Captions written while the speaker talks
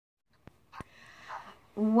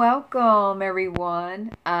Welcome,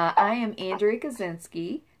 everyone. I am Andrea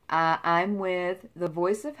Kaczynski. I'm with The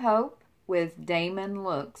Voice of Hope with D.A.M.O.N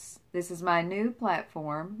Looks. This is my new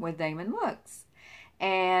platform with D.A.M.O.N Looks.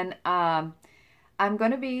 And I'm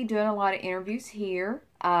going to be doing a lot of interviews here.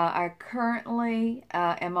 I currently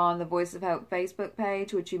am on the Voice of Hope Facebook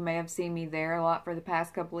page, which you may have seen me there a lot for the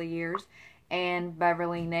past couple of years, and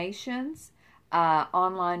Beverly Nations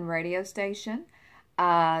online radio station.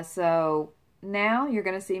 So now you're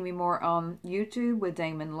going to see me more on YouTube with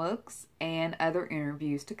D.A.M.O.N Looks and other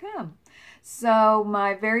interviews to come. So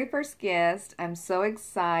my very first guest, I'm so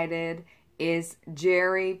excited, is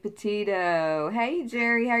Geri Petito. Hey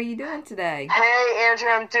Geri, how are you doing today? Hey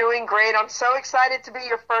Andrea, I'm doing great. I'm so excited to be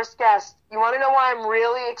your first guest. You want to know why I'm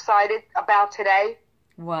really excited about today?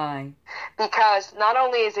 Why? Because not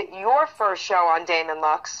only is it your first show on D.A.M.O.N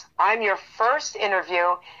Looks, I'm your first interview,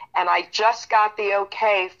 and I just got the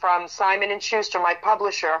okay from Simon & Schuster, my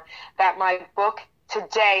publisher, that my book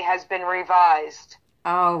today has been revised.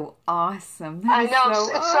 Oh, awesome. I know,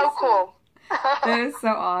 it's so cool. That is so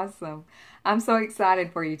awesome. I'm so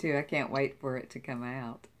excited for you too. I can't wait for it to come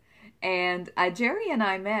out. And Geri and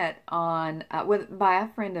I met on by a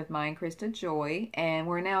friend of mine, Krista Joy, and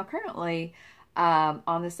we're now currently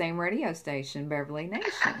on the same radio station, Beverly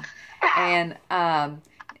Nation. And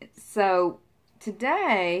so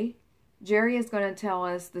today, Geri is going to tell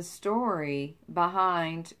us the story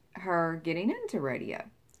behind her getting into radio.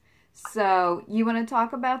 So you want to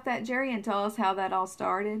talk about that, Geri, and tell us how that all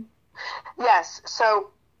started? Yes. So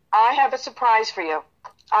I have a surprise for you.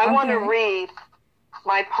 I want to read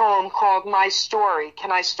my poem called My Story.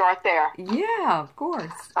 Can I start there? Yeah, of course.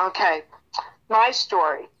 Okay. My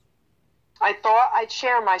story. I thought I'd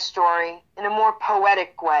share my story in a more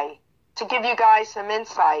poetic way to give you guys some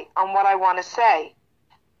insight on what I want to say.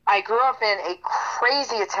 I grew up in a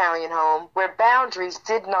crazy Italian home where boundaries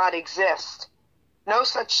did not exist. No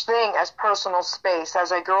such thing as personal space.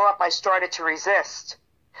 As I grew up, I started to resist.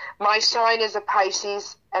 My sign is a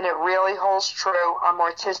Pisces, and it really holds true. I'm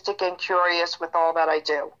artistic and curious with all that I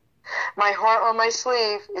do. My heart on my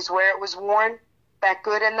sleeve is where it was worn. That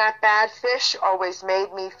good and that bad fish always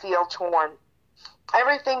made me feel torn.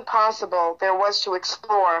 Everything possible there was to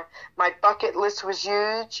explore. My bucket list was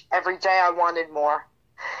huge. Every day I wanted more.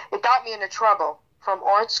 It got me into trouble, from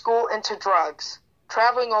art school into drugs,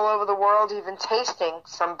 traveling all over the world, even tasting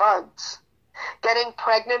some bugs. Getting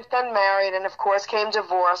pregnant, then married, and of course came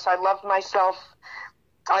divorce. I lived myself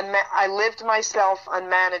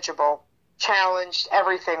unmanageable, challenged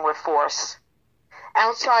everything with force.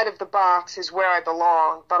 Outside of the box is where I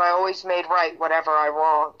belong, but I always made right whatever I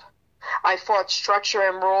wronged. I fought structure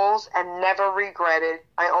and rules and never regretted.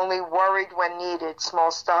 I only worried when needed, small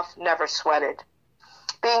stuff never sweated.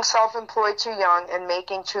 Being self-employed too young and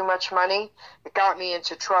making too much money, it got me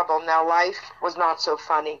into trouble. Now life was not so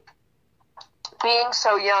funny. Being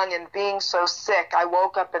so young and being so sick, I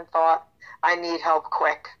woke up and thought, I need help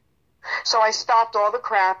quick. So I stopped all the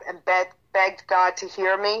crap and begged God to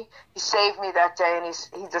hear me. He saved me that day, and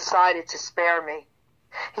he decided to spare me.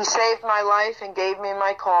 He saved my life and gave me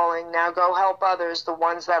my calling. Now go help others, the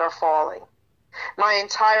ones that are falling. My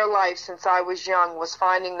entire life since I was young was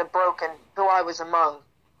finding the broken who I was among.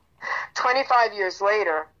 25 years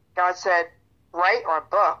later, God said, write our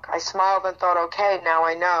book. I smiled and thought, okay, now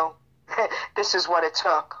I know. This is what it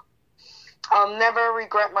took. I'll never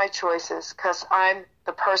regret my choices because I'm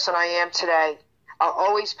the person I am today. I'll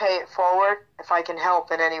always pay it forward if I can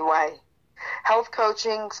help in any way. Health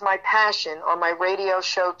coaching's my passion on my radio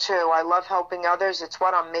show too. I love helping others. It's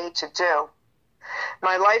what I'm made to do.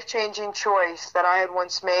 My life-changing choice that I had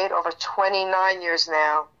once made over 29 years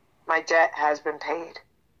now, my debt has been paid.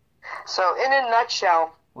 So in a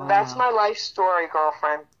nutshell, That's my life story,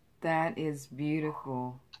 girlfriend. That is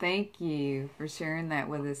beautiful. Thank you for sharing that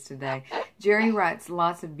with us today. Geri writes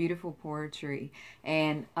lots of beautiful poetry,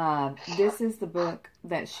 and this is the book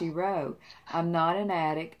that she wrote. I'm not an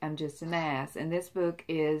addict, I'm just an ass. And this book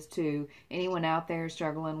is to anyone out there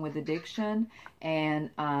struggling with addiction, and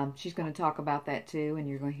she's going to talk about that too, and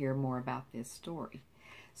you're going to hear more about this story.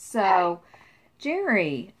 So,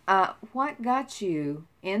 Geri, what got you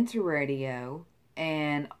into radio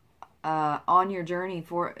and on your journey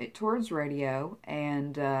towards radio,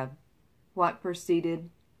 and what proceeded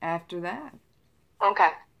after that? Okay.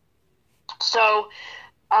 So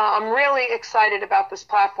I'm really excited about this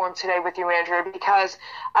platform today with you, Andrea, because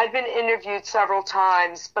I've been interviewed several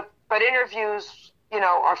times, but interviews,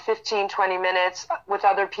 are 15, 20 minutes with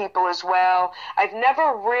other people as well. I've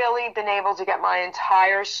never really been able to get my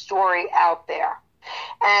entire story out there.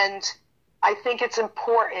 And I think it's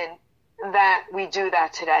important that we do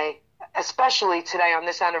that today. especially today on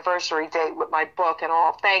this anniversary date with my book and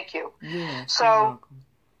all. Thank you. Yes, so, you're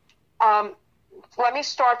welcome. Let me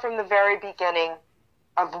start from the very beginning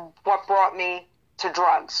of what brought me to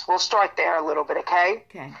drugs. We'll start there a little bit, okay?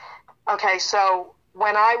 Okay. Okay, so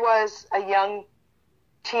when I was a young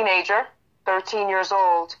teenager, 13 years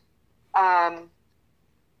old, I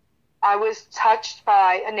was touched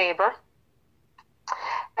by a neighbor.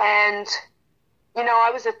 And, you know,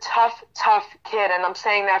 I was a tough kid, and I'm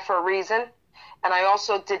saying that for a reason. And I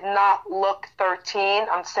also did not look 13.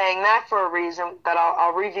 I'm saying that for a reason that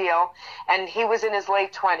I'll reveal. And he was in his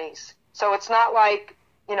late 20s. So it's not like,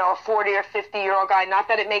 you know, a 40 or 50-year-old guy. Not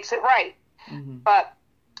that it makes it right. Mm-hmm. But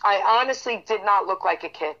I honestly did not look like a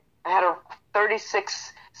kid. I had a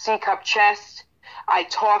 36 C-cup chest. I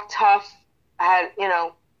talked tough. I had, you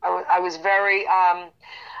know, I was very, I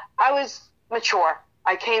was mature.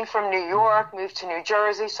 I came from New York, moved to New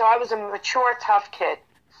Jersey. So I was a mature, tough kid.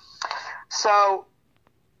 So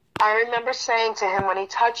I remember saying to him when he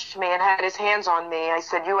touched me and had his hands on me, I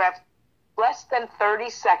said, you have less than 30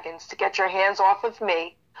 seconds to get your hands off of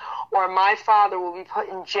me, or my father will be put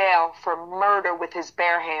in jail for murder with his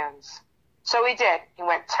bare hands. So he did. He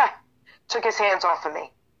went, took his hands off of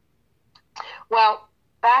me. Well,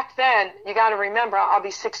 back then, you got to remember, I'll be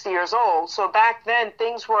 60 years old. So back then,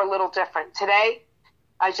 things were a little different. Today,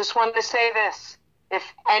 I just wanted to say this. If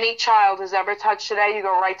any child is ever touched today, you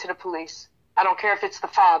go right to the police. I don't care if it's the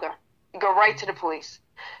father. You go right to the police.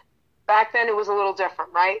 Back then, it was a little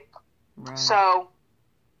different, right? Right. So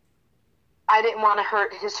I didn't want to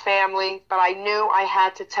hurt his family, but I knew I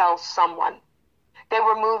had to tell someone. They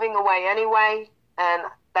were moving away anyway, and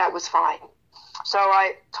that was fine. So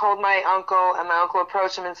I told my uncle, and my uncle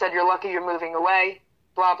approached him and said, you're lucky you're moving away,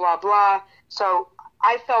 blah, blah, blah. So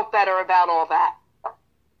I felt better about all that.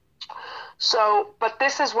 So, but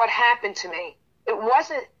this is what happened to me. It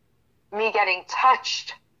wasn't me getting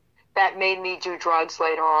touched that made me do drugs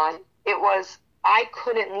later on. It was I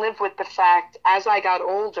couldn't live with the fact, as I got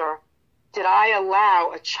older, did I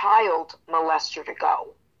allow a child molester to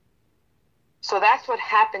go? So that's what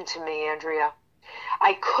happened to me, Andrea.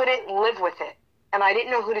 I couldn't live with it, and I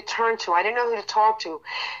didn't know who to turn to. I didn't know who to talk to.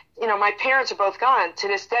 You know, my parents are both gone. To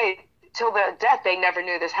this day, till their death, they never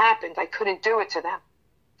knew this happened. I couldn't do it to them.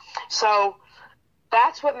 So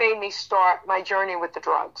that's what made me start my journey with the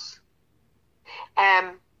drugs.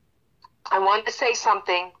 And I wanted to say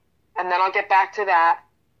something, and then I'll get back to that.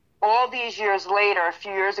 All these years later, a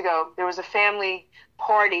few years ago, there was a family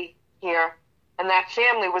party here, and that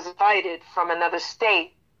family was invited from another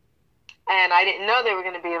state, and I didn't know they were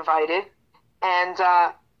going to be invited. And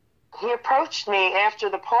he approached me after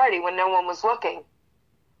the party when no one was looking,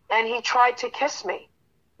 and he tried to kiss me.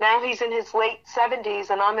 Now he's in his late 70s,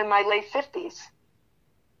 and I'm in my late 50s.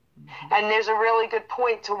 Mm-hmm. And there's a really good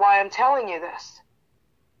point to why I'm telling you this.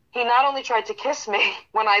 He not only tried to kiss me,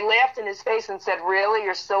 when I laughed in his face and said, really,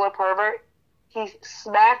 you're still a pervert? He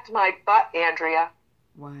smacked my butt, Andrea.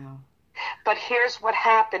 Wow. But here's what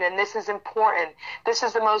happened, and this is important. This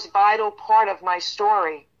is the most vital part of my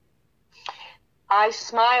story. I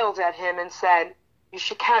smiled at him and said, you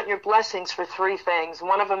should count your blessings for 3 things.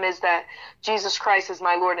 One of them is that Jesus Christ is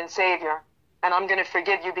my Lord and Savior, and I'm going to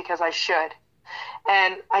forgive you because I should.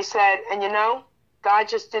 And I said, and you know, God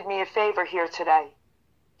just did me a favor here today.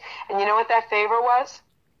 And you know what that favor was?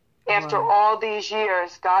 After all these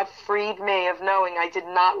years, God freed me of knowing I did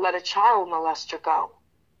not let a child molester go.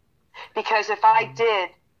 Because if I did,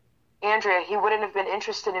 Andrea, he wouldn't have been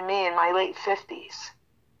interested in me in my late 50s.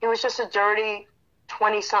 He was just a dirty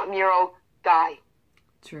 20-something-year-old guy.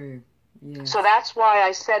 True. Yes. So that's why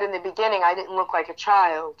I said in the beginning I didn't look like a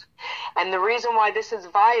child. And the reason why this is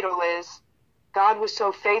vital is God was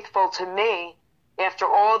so faithful to me. After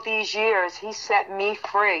all these years, he set me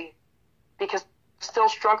free because I still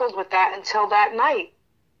struggled with that until that night.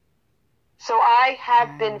 So I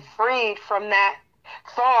have been freed from that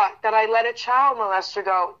thought that I let a child molester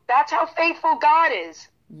go. That's how faithful God is.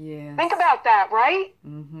 Yes. Think about that, right?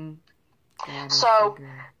 Mm-hmm. So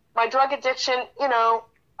my drug addiction, you know,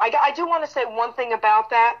 I do want to say one thing about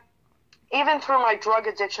that. Even through my drug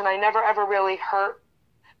addiction, I never ever really hurt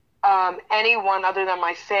anyone other than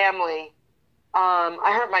my family.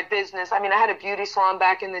 I hurt my business. I mean, I had a beauty salon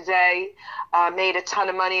back in the day, made a ton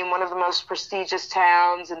of money in one of the most prestigious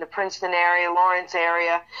towns in the Princeton area, Lawrence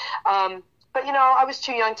area. But, you know, I was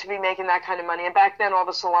too young to be making that kind of money. And back then, all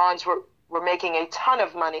the salons were making a ton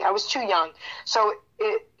of money. I was too young. So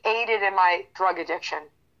it aided in my drug addiction.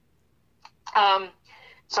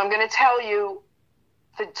 So I'm going to tell you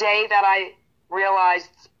the day that I realized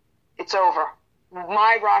it's over,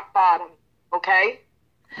 my rock bottom, okay?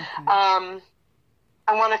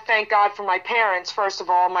 I want to thank God for my parents, first of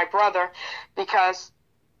all, my brother, because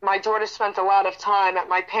my daughter spent a lot of time at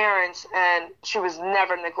my parents, and she was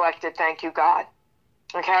never neglected, thank you, God.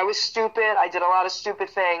 Okay, I was stupid. I did a lot of stupid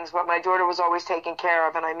things, but my daughter was always taken care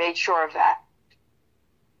of, and I made sure of that.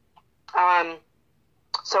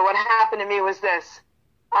 So what happened to me was this.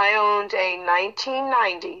 I owned a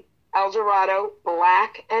 1990 Eldorado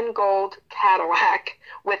black and gold Cadillac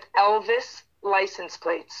with Elvis license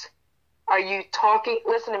plates. Are you talking?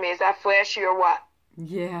 Listen to me. Is that flashy or what?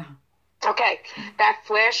 Yeah. Okay. That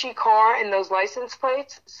flashy car and those license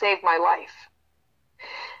plates saved my life.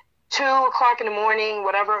 2 o'clock in the morning,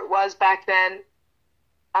 whatever it was back then,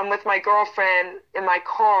 I'm with my girlfriend in my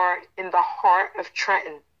car in the heart of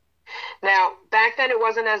Trenton. Now, back then it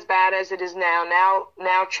wasn't as bad as it is now.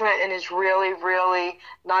 Now Trenton is really, really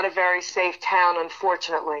not a very safe town,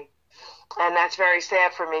 unfortunately. And that's very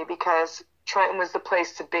sad for me because Trenton was the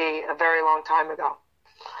place to be a very long time ago.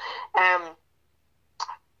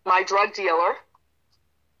 My drug dealer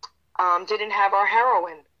didn't have our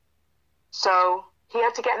heroin. So he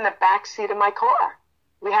had to get in the back seat of my car.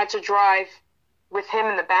 We had to drive with him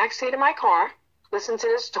in the back seat of my car, listen to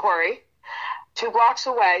this story, 2 blocks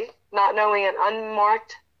away, not knowing an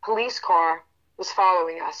unmarked police car was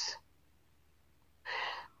following us.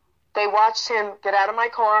 They watched him get out of my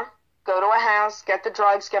car, go to a house, get the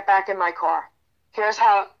drugs, get back in my car. Here's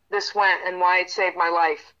how this went and why it saved my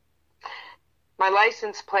life. My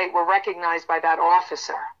license plate were recognized by that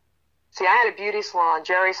officer. See, I had a beauty salon,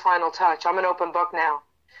 Geri's Final Touch. I'm an open book now.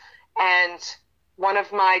 And one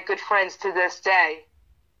of my good friends to this day,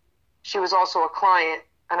 she was also a client,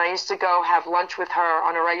 and I used to go have lunch with her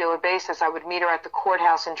on a regular basis. I would meet her at the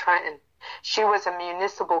courthouse in Trenton. She was a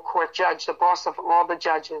municipal court judge, the boss of all the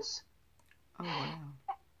judges. Oh, wow.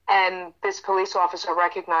 And this police officer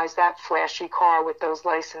recognized that flashy car with those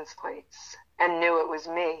license plates and knew it was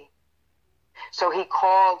me. So he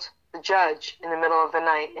called the judge in the middle of the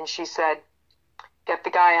night, and she said, get the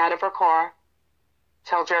guy out of her car,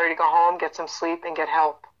 tell Geri to go home, get some sleep, and get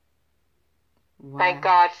help. Wow. Thank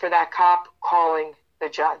God for that cop calling the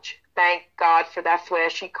judge. Thank God for that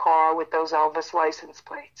flashy car with those Elvis license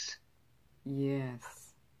plates.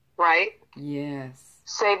 Yes. Right? Yes.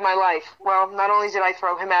 Saved my life. Well, not only did I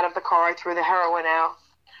throw him out of the car, I threw the heroin out,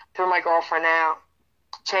 threw my girlfriend out,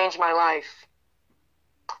 changed my life.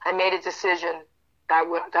 I made a decision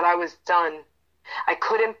that I was done. I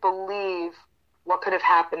couldn't believe what could have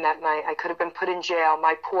happened that night. I could have been put in jail.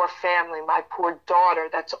 My poor family, my poor daughter,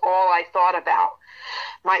 that's all I thought about.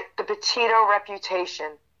 The Petito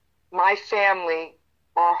reputation. My family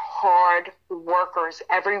are hard workers.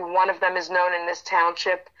 Every one of them is known in this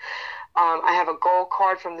township. I have a gold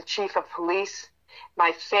card from the chief of police.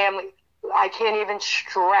 My family, I can't even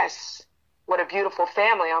stress what a beautiful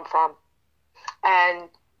family I'm from. And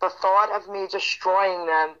the thought of me destroying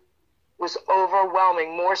them was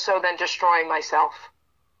overwhelming, more so than destroying myself.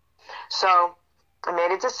 So I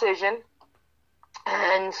made a decision,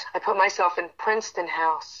 and I put myself in Princeton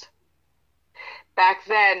House. Back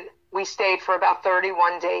then, we stayed for about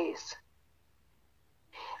 31 days.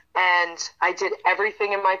 And I did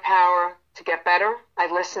everything in my power to get better.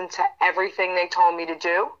 I listened to everything they told me to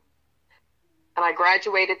do. And I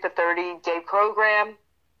graduated the 30-day program,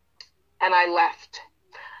 and I left.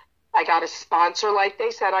 I got a sponsor like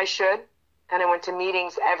they said I should, and I went to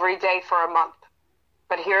meetings every day for a month.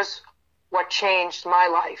 But here's what changed my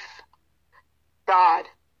life. God.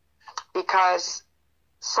 Because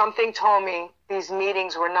something told me these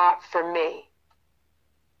meetings were not for me.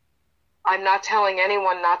 I'm not telling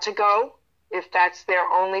anyone not to go if that's their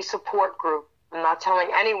only support group. I'm not telling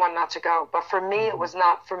anyone not to go. But for me, it was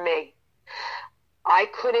not for me. I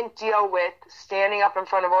couldn't deal with standing up in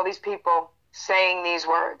front of all these people saying these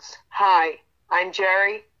words. Hi, I'm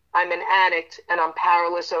Geri. I'm an addict, and I'm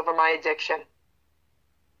powerless over my addiction.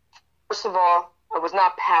 First of all, I was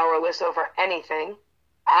not powerless over anything.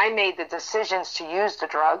 I made the decisions to use the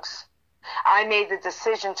drugs. I made the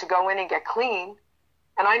decision to go in and get clean.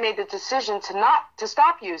 And I made the decision to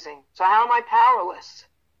stop using. So how am I powerless?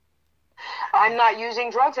 I'm not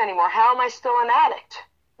using drugs anymore. How am I still an addict?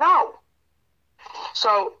 No.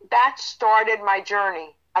 So that started my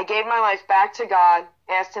journey. I gave my life back to God,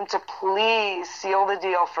 asked him to please seal the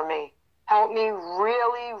deal for me. Help me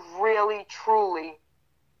really, really, truly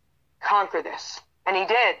conquer this. And he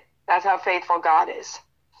did. That's how faithful God is.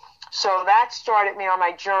 So that started me on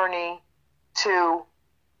my journey to,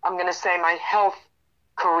 I'm going to say, my health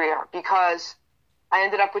career, because I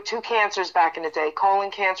ended up with 2 cancers back in the day, colon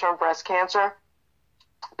cancer and breast cancer.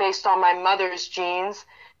 Based on my mother's genes,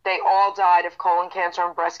 they all died of colon cancer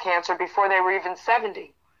and breast cancer before they were even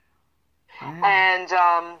 70. Wow. And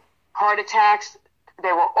heart attacks,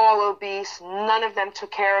 they were all obese. None of them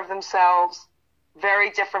took care of themselves.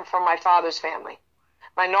 Very different from my father's family.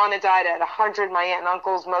 My nonna died at 100. My aunt and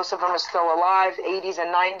uncles, most of them are still alive, 80s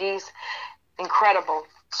and 90s. Incredible.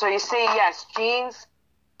 So you see, yes, genes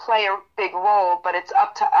play a big role, but it's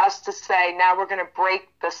up to us to say, now we're going to break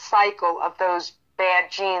the cycle of those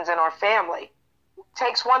bad genes in our family. It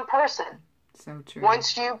takes one person. So true.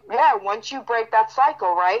 Once you break that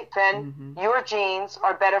cycle, right, then your genes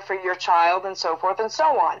are better for your child and so forth and so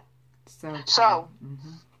on. So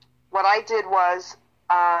what I did was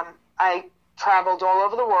I traveled all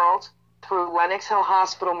over the world through Lenox Hill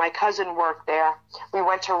Hospital. My cousin worked there. We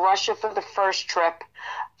went to Russia for the first trip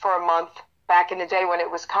for a month back in the day when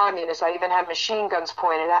it was communist. I even had machine guns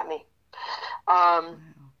pointed at me.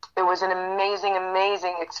 It was an amazing,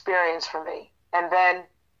 amazing experience for me. And then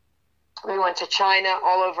we went to China,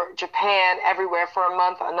 all over Japan, everywhere for a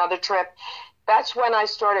month, another trip. That's when I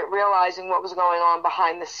started realizing what was going on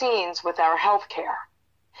behind the scenes with our health care.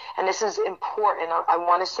 And this is important. I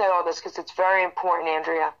want to say all this because it's very important,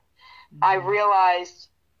 Andrea. I realized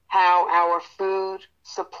how our food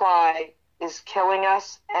supply is killing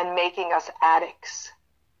us and making us addicts.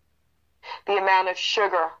 The amount of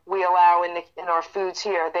sugar we allow in our foods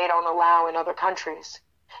here, they don't allow in other countries.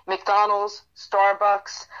 McDonald's,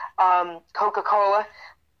 Starbucks, Coca-Cola,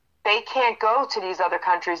 they can't go to these other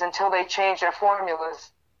countries until they change their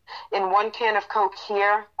formulas. In one can of Coke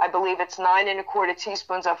here, I believe it's 9 1/4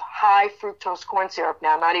 teaspoons of high fructose corn syrup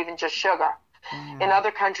now, not even just sugar. In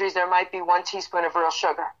other countries, there might be 1 teaspoon of real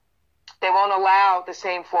sugar. They won't allow the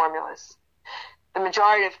same formulas. The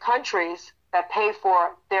majority of countries that pay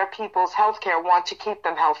for their people's health care want to keep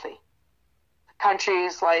them healthy.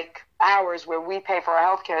 Countries like ours, where we pay for our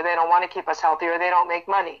health care, they don't want to keep us healthy or they don't make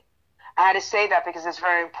money. I had to say that because it's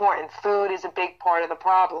very important. Food is a big part of the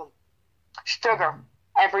problem. Sugar.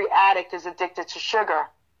 Every addict is addicted to sugar.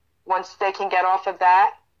 Once they can get off of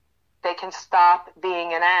that, they can stop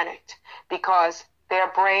being an addict because their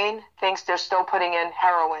brain thinks they're still putting in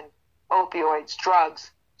heroin, opioids,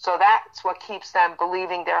 drugs. So that's what keeps them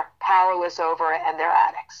believing they're powerless over it and they're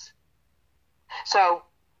addicts. So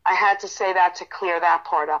I had to say that to clear that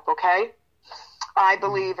part up, okay? I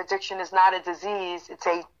believe addiction is not a disease. It's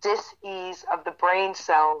a dis-ease of the brain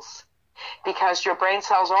cells because your brain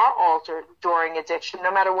cells are altered during addiction,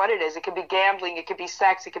 no matter what it is. It could be gambling, it could be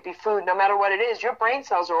sex, it could be food. No matter what it is, your brain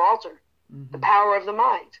cells are altered. The power of the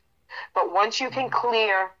mind. But once you can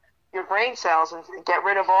clear your brain cells and get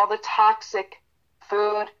rid of all the toxic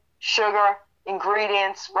food, sugar,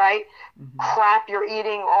 ingredients, right? Crap you're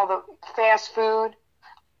eating, all the fast food,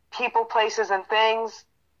 people, places, and things.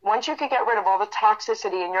 Once you can get rid of all the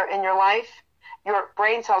toxicity in your life, your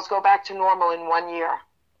brain cells go back to normal in 1 year.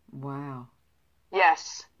 Wow.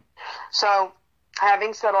 Yes. So,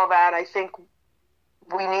 having said all that, I think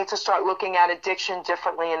we need to start looking at addiction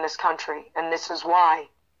differently in this country, and this is why.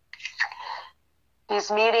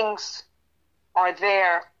 These meetings are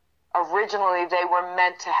there. Originally, they were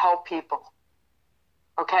meant to help people.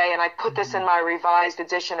 Okay, and I put this in my revised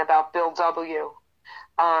edition about Bill W.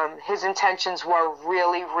 His intentions were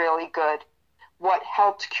really, really good. What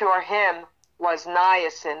helped cure him was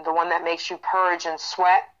niacin, the one that makes you purge and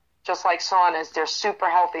sweat, just like saunas. They're super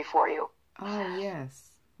healthy for you. Oh,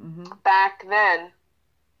 yes. Back then,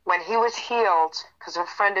 when he was healed, because a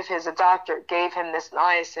friend of his, a doctor, gave him this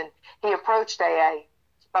niacin, he approached AA.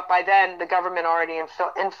 But by then, the government already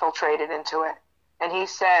infiltrated into it. And he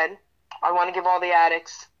said, I want to give all the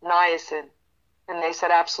addicts niacin. And they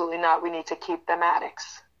said, absolutely not. We need to keep them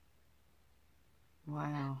addicts.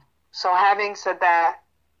 Wow. So having said that,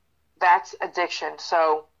 that's addiction.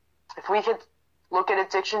 So if we could look at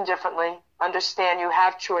addiction differently, understand you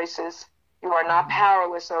have choices, you are not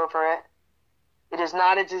powerless over it, it is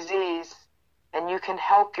not a disease, and you can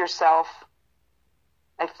help yourself,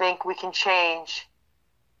 I think we can change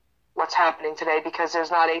what's happening today, because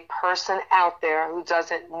there's not a person out there who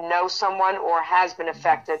doesn't know someone or has been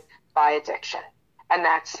affected by addiction. And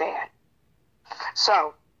that's sad.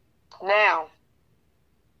 So now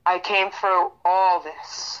I came through all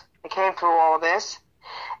this.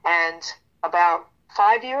 And about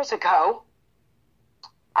 5 years ago,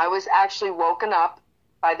 I was actually woken up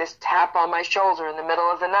by this tap on my shoulder in the middle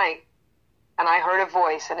of the night. And I heard a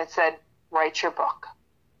voice, and it said, write your book.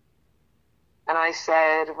 And I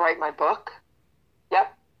said, write my book?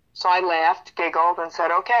 Yep. So I laughed, giggled, and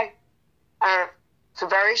said, okay. It's a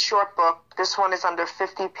very short book. This one is under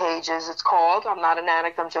 50 pages. It's called, I'm Not an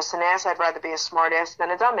Addict, I'm Just an Ass. I'd rather be a smart ass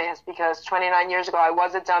than a dumbass, because 29 years ago I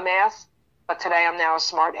was a dumbass, but today I'm now a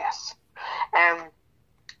smart ass. And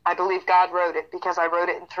I believe God wrote it because I wrote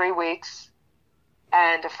it in 3 weeks.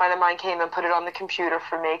 And a friend of mine came and put it on the computer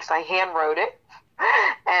for me because I hand wrote it.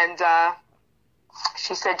 And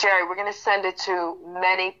she said, Geri, we're going to send it to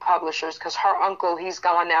many publishers because her uncle, he's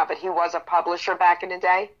gone now, but he was a publisher back in the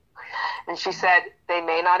day. And she said, they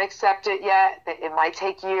may not accept it yet. It might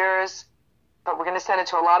take years, but we're going to send it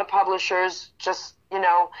to a lot of publishers. Just,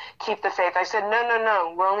 keep the faith. I said,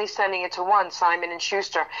 no. We're only sending it to one, Simon &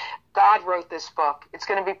 Schuster. God wrote this book. It's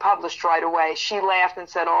going to be published right away. She laughed and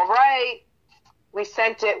said, all right. We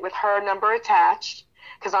sent it with her number attached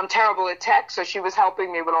because I'm terrible at text, so she was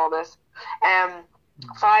helping me with all this. And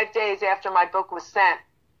 5 days after my book was sent,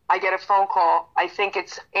 I get a phone call. I think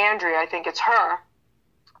it's Andrea. I think it's her.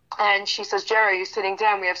 And she says, Geri, you're sitting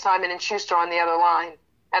down. We have Simon & Schuster on the other line.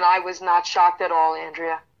 And I was not shocked at all,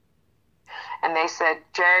 Andrea. And they said,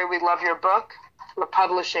 Geri, we love your book. We're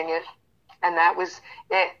publishing it. And that was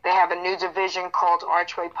it. They have a new division called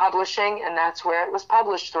Archway Publishing, and that's where it was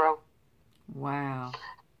published through. Wow.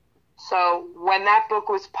 So when that book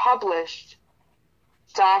was published,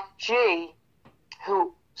 Doc G,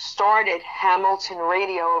 who started Hamilton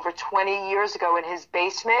Radio over 20 years ago in his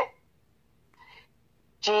basement,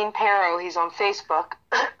 Gene Pero, he's on Facebook.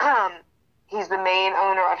 He's the main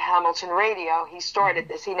owner of Hamilton Radio. He started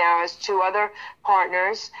this. He now has 2 other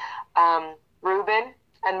partners, Ruben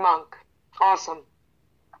and Monk. Awesome.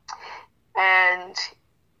 And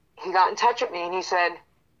he got in touch with me and he said,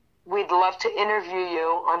 we'd love to interview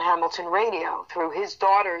you on Hamilton Radio through his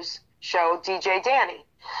daughter's show, DJ Danny.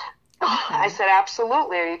 I said,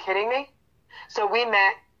 absolutely. Are you kidding me? So we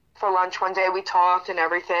met for lunch one day. We talked and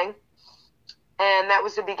everything. And that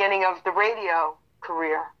was the beginning of the radio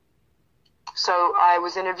career. So I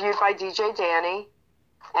was interviewed by DJ Danny.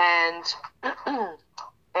 And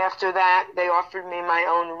after that, they offered me my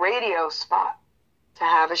own radio spot to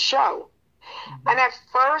have a show. Mm-hmm. And at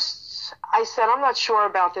first, I said, I'm not sure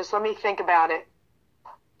about this. Let me think about it.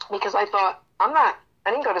 Because I thought, I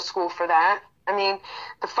didn't go to school for that. I mean,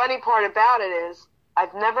 the funny part about it is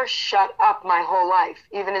I've never shut up my whole life,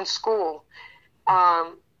 even in school.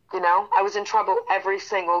 I was in trouble every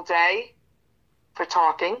single day for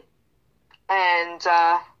talking. And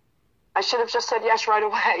I should have just said yes right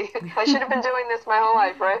away. I should have been doing this my whole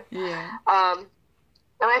life, right? Yeah. And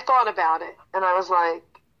I thought about it. And I was like,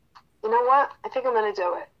 you know what? I think I'm going to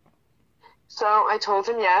do it. So I told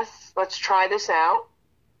him, yes, let's try this out.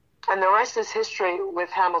 And the rest is history with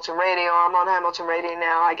Hamilton Radio. I'm on Hamilton Radio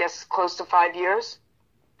now, I guess, close to 5 years,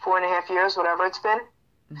 4.5 years, whatever it's been.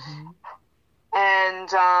 Mm-hmm. And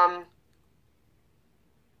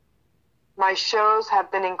my shows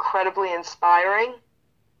have been incredibly inspiring.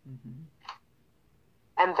 Mm-hmm.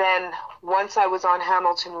 And then once I was on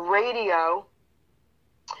Hamilton Radio,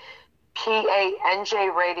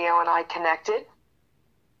 PANJ Radio and I connected.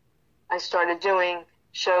 I started doing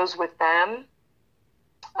shows with them.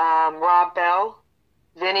 Rob Bell.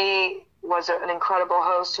 Vinny was an incredible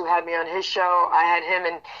host who had me on his show. I had him,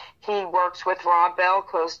 and he works with Rob Bell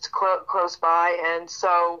close by. And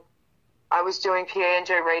so I was doing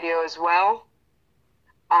PANJ Radio as well.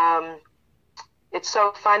 It's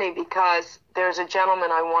so funny because there's a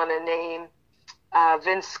gentleman I want to name,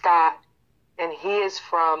 Vince Scott, and he is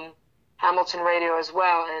from Hamilton Radio as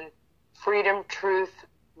well. And Freedom Truth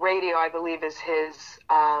Radio, I believe, is his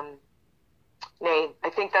name. I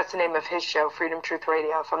think that's the name of his show, Freedom Truth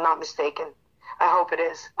Radio, if I'm not mistaken. I hope it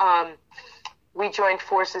is. We joined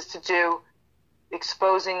forces to do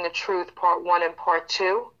Exposing the Truth Part 1 and Part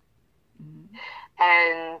 2. Mm-hmm.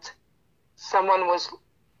 And someone was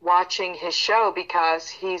watching his show because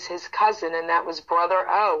he's his cousin, and that was Brother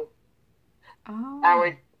O. Oh.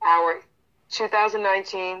 Our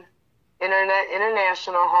 2019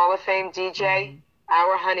 International Hall of Fame DJ, mm-hmm.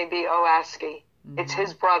 Our honeybee Owaski. Mm-hmm. It's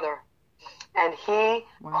his brother. And he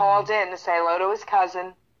called in to say hello to his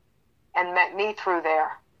cousin and met me through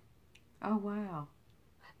there. Oh, wow.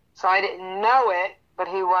 So I didn't know it, but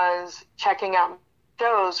he was checking out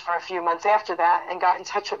shows for a few months after that and got in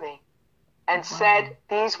touch with me and said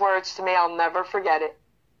these words to me. I'll never forget it.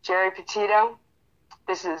 Geri Petito,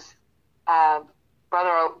 this is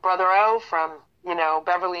Brother O from,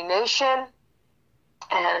 Beverly Nation,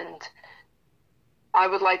 and I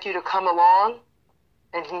would like you to come along.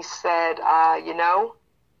 And he said,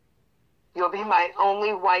 you'll be my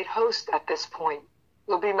only white host at this point.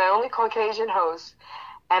 You'll be my only Caucasian host.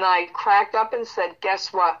 And I cracked up and said,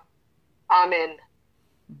 guess what? I'm in.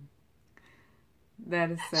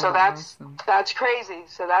 That is so awesome. That's crazy.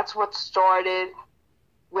 So that's what started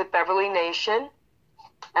with Beverly Nation.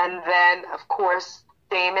 And then, of course,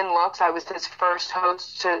 D.A.M.O.N Looks. I was his first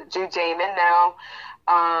host to do D.A.M.O.N. Now,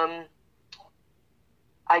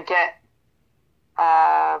 I get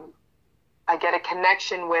a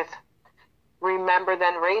connection with Remember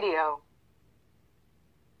Then Radio.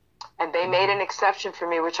 And they made an exception for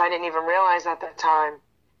me, which I didn't even realize at that time.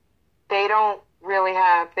 They don't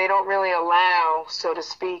really allow, so to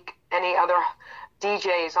speak, any other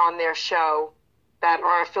DJs on their show that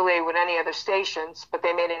are affiliated with any other stations, but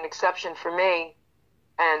they made an exception for me,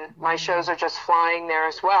 and my shows are just flying there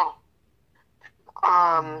as well.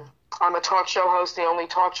 I'm a talk show host, the only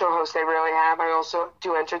talk show host they really have. I also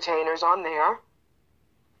do entertainers on there.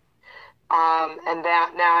 And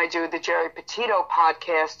that now I do the Geri Petito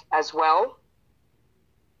podcast as well.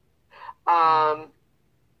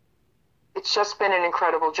 It's just been an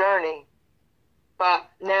incredible journey. But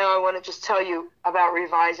now I want to just tell you about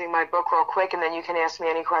revising my book real quick, and then you can ask me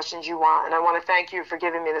any questions you want. And I want to thank you for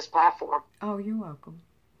giving me this platform. Oh, you're welcome.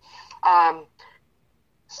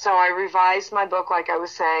 So I revised my book, like I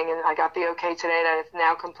was saying, and I got the okay today that it's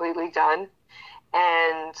now completely done.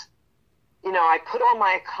 And, you know, I put all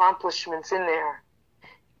my accomplishments in there.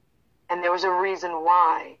 And there was a reason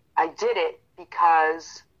why. I did it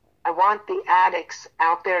because I want the addicts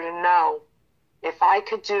out there to know if I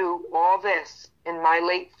could do all this in my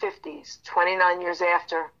late 50s, 29 years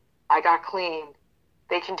after I got clean,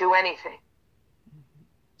 they can do anything.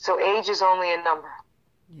 So age is only a number.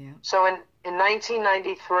 Yeah. So in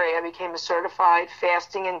 1993, I became a certified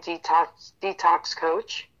fasting and detox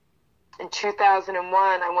coach. In 2001,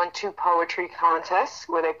 I won 2 poetry contests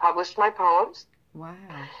where they published my poems. Wow.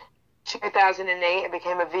 2008, I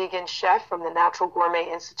became a vegan chef from the Natural Gourmet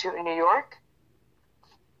Institute in New York.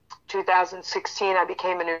 2016, I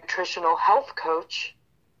became a nutritional health coach.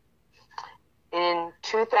 In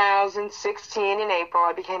 2016, in April,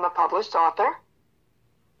 I became a published author.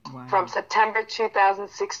 Wow. From September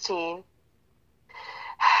 2016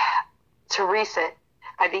 to recent,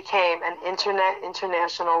 I became an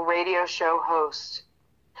international radio show host.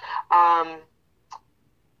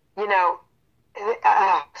 You know,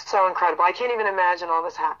 so incredible. I can't even imagine all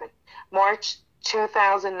this happened. March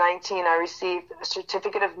 2019, I received a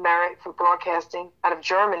certificate of merit for broadcasting out of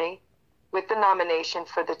Germany with the nomination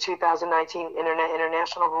for the 2019 Internet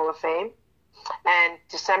International Hall of Fame. And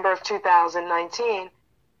December of 2019,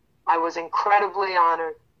 I was incredibly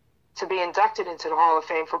honored to be inducted into the Hall of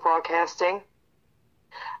Fame for broadcasting,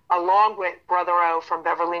 along with Brother O from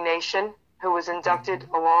Beverly Nation, who was inducted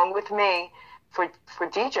along with me for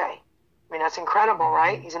DJ. I mean, that's incredible,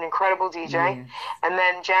 right? He's an incredible DJ. Yes. And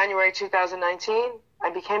then January 2019, I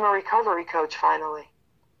became a recovery coach finally.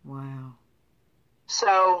 Wow.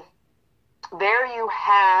 So there you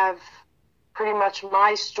have pretty much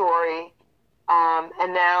my story.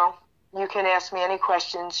 And now you can ask me any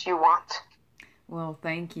questions you want. Well,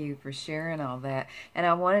 thank you for sharing all that. And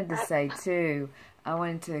I wanted to say, too, I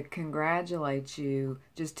wanted to congratulate you.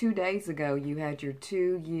 Just 2 days ago, you had your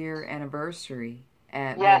 2-year anniversary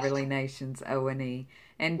at Beverly Nation's O&E.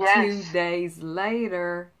 And 2 days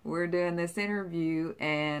later, we're doing this interview,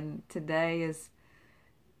 and today is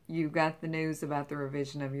you got the news about the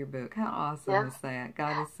revision of your book. How awesome is that?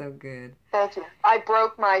 God is so good. Thank you. I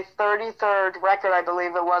broke my 33rd record, I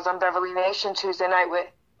believe it was, on Beverly Nation Tuesday night with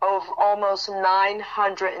almost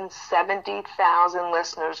 970,000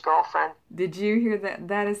 listeners, girlfriend. Did you hear that?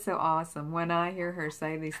 That is so awesome. When I hear her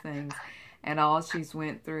say these things and all she's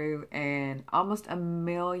went through, and almost 1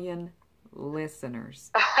 million listeners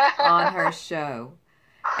on her show.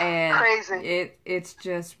 And crazy. It's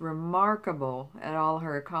just remarkable at all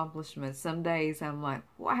her accomplishments. Some days I'm like,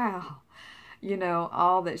 wow, you know,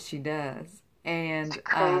 all that she does. And it's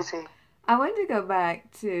crazy. I wanted to go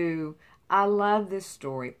back to, I love this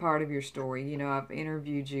story, part of your story. You know, I've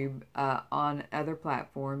interviewed you on other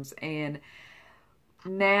platforms, and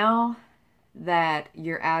now that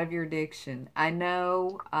you're out of your addiction, I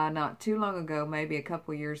know not too long ago, maybe a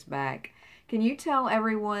couple years back, can you tell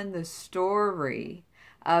everyone the story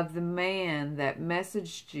of the man that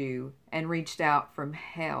messaged you and reached out for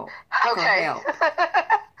help? Okay. All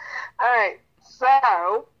right.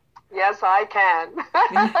 So, yes, I can.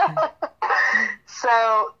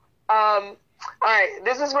 So, all right.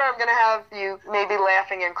 This is where I'm going to have you maybe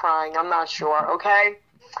laughing and crying. I'm not sure. Okay.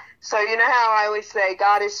 So, you know how I always say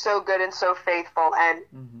God is so good and so faithful, and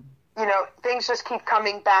you know, things just keep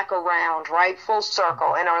coming back around, right? Full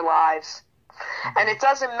circle in our lives. And it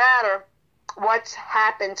doesn't matter what's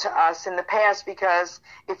happened to us in the past, because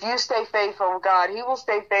if you stay faithful to God, He will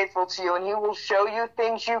stay faithful to you, and He will show you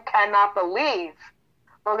things you cannot believe.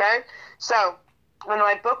 Okay? So, when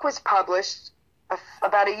my book was published,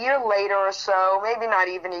 about a year later or so, maybe not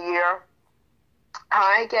even a year,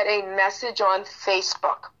 I get a message on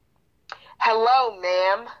Facebook. Hello,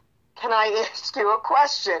 ma'am. can I ask you a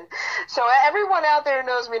question? So everyone out there who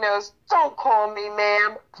knows me knows, don't call me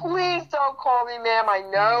ma'am. Please don't call me ma'am. I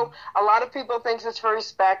know a lot of people think it's for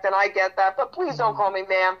respect, and I get that, but please don't call me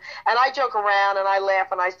ma'am. And I joke around and I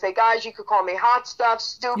laugh and I say, guys, you could call me hot stuff,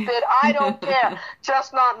 stupid. I don't care.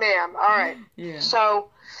 Just not ma'am. All right. Yeah. So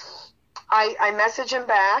I message him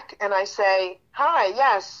back and I say, hi,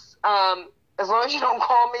 yes, as long as you don't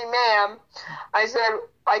call me ma'am. I said,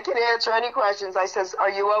 I can answer any questions. I says,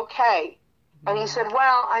 are you okay? And he said,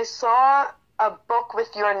 well, I saw a book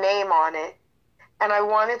with your name on it, and I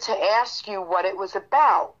wanted to ask you what it was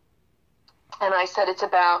about. And I said, it's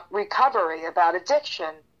about recovery, about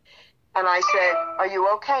addiction. And I said, are you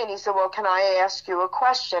okay? And he said, well, can I ask you a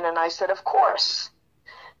question? And I said, of course.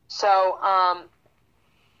 So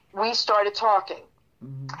we started talking.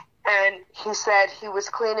 And he said he was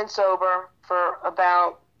clean and sober for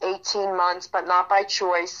about 18 months, but not by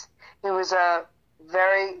choice. He was a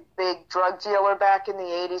very big drug dealer back in the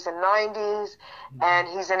 80s and 90s, and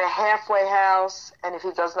he's in a halfway house, and if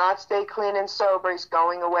he does not stay clean and sober, he's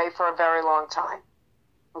going away for a very long time.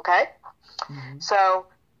 Okay? So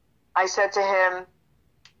I said to him,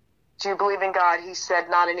 do you believe in God? He said,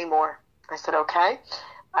 not anymore. I said, okay.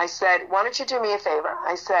 I said, why don't you do me a favor?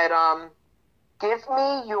 I said, give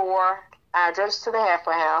me your address to the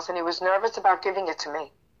halfway house, and he was nervous about giving it to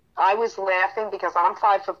me. I was laughing because I'm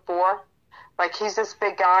 5'4". Like, he's this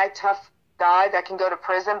big guy, tough guy that can go to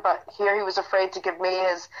prison, but here he was afraid to give me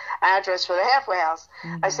his address for the halfway house.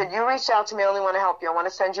 I said, you reached out to me, I only want to help you. I want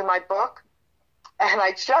to send you my book. And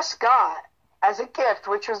I just got, as a gift,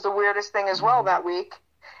 which was the weirdest thing as well that week,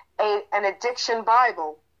 an addiction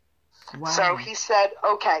Bible. Wow. So he said,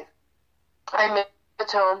 okay. I mailed it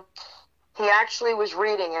to him. He actually was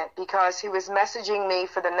reading it because he was messaging me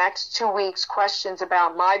for the next 2 weeks questions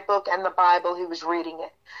about my book and the Bible. He was reading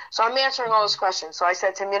it. So I'm answering all those questions. So I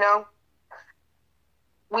said to him, you know,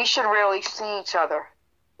 we should really see each other,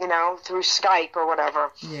 you know, through Skype or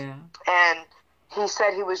whatever. Yeah. And he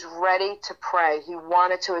said he was ready to pray. He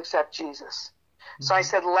wanted to accept Jesus. So I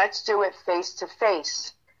said, let's do it face to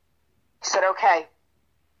face. He said, okay.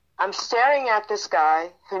 I'm staring at this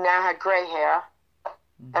guy who now had gray hair.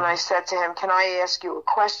 And I said to him, can I ask you a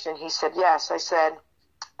question? He said, yes. I said,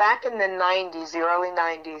 back in the 90s, the early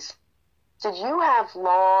 90s, did you have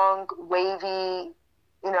long, wavy,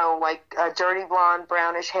 you know, like dirty blonde,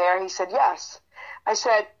 brownish hair? He said, yes. I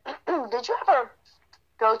said, did you ever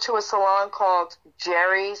go to a salon called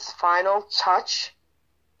Geri's Final Touch?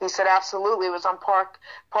 He said, absolutely. It was on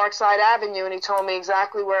Parkside Avenue, and he told me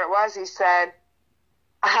exactly where it was. He said,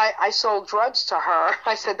 I sold drugs to her.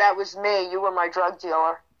 I said, that was me. You were my drug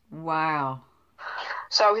dealer. Wow.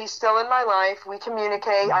 So he's still in my life. We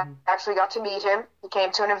communicate. I actually got to meet him. He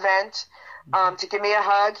came to an event to give me a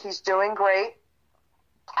hug. He's doing great.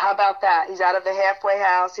 How about that? He's out of the halfway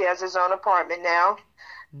house. He has his own apartment now.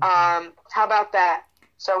 How about that?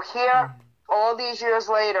 So here, all these years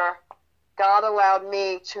later, God allowed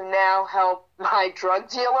me to now help my drug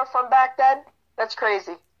dealer from back then. That's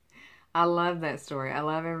crazy. I love that story. I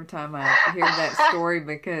love every time I hear that story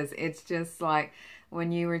because it's just like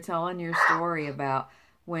when you were telling your story about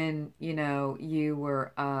when, you know, you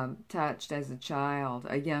were touched as a child,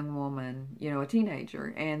 a young woman, you know, a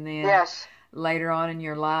teenager. And then later on in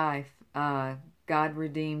your life, God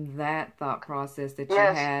redeemed that thought process that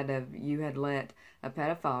you had let a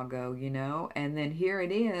pedophile go, you know. And then here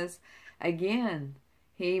it is again.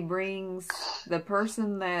 He brings the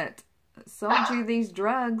person that sold you these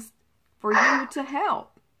drugs for you to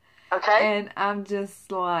help. Okay. And I'm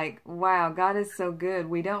just like, wow, God is so good.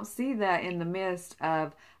 We don't see that in the midst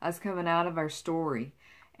of us coming out of our story.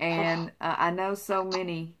 And I know so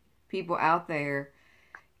many people out there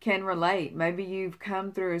can relate. Maybe you've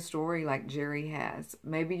come through a story like Geri has.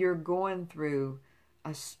 Maybe you're going through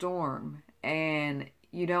a storm and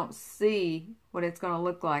you don't see what it's going to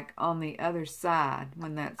look like on the other side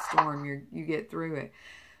when that storm, you get through it.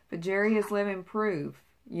 But Geri is living proof.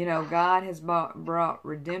 You know, God has brought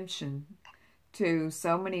redemption to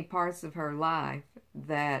so many parts of her life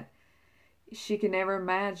that she can never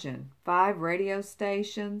imagine. 5 radio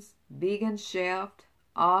stations, vegan chef,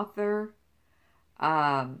 author,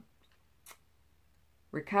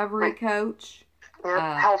 recovery coach,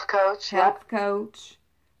 health coach,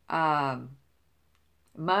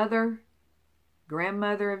 mother,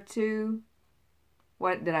 grandmother of 2.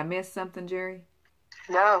 What, did I miss something, Geri?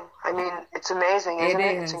 No, I mean, it's amazing, isn't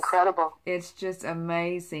it? It's incredible. It's just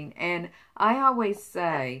amazing. And I always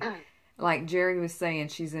say, like Geri was saying,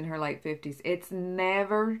 she's in her late 50s,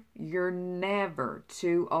 you're never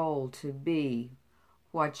too old to be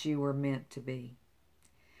what you were meant to be.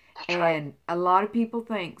 And a lot of people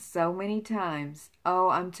think so many times, oh,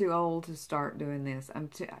 I'm too old to start doing this.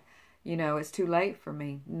 It's too late for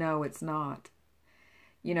me. No, it's not.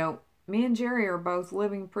 Me and Geri are both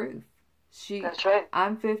living proof. That's right.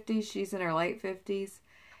 I'm 50, she's in her late 50s,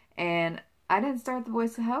 and I didn't start the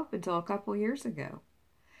Voice of Hope until a couple years ago.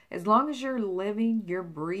 As long as you're living, you're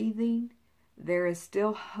breathing, there is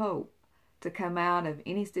still hope to come out of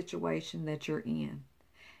any situation that you're in.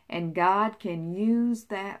 And God can use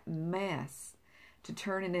that mess to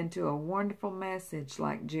turn it into a wonderful message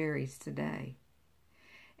like Geri's today.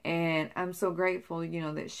 And I'm so grateful,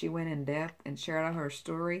 that she went in depth and shared out her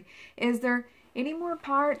story. Is there any more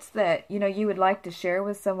parts that, you would like to share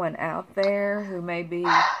with someone out there who may be,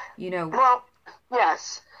 Well,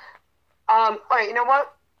 yes. All right, you know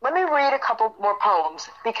what? Let me read a couple more poems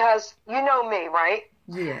because you know me, right?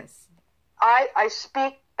 Yes. I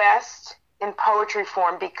speak best in poetry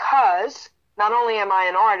form because not only am I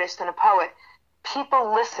an artist and a poet,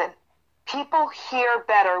 people listen. People hear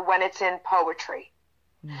better when it's in poetry.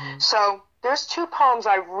 Mm-hmm. So there's two poems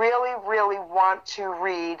I really, really want to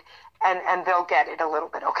read, and they'll get it a little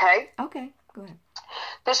bit, okay? Okay, go ahead.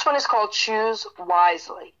 This one is called Choose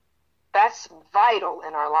Wisely. That's vital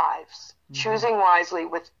in our lives. Mm-hmm. Choosing wisely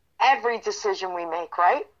with every decision we make,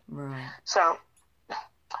 right? Right. So,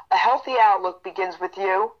 a healthy outlook begins with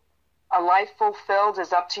you. A life fulfilled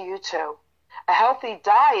is up to you too. A healthy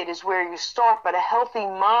diet is where you start, but a healthy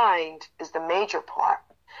mind is the major part.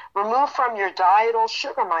 Remove from your diet all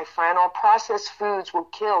sugar, my friend. All processed foods will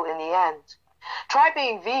kill in the end. Try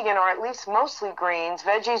being vegan or at least mostly greens.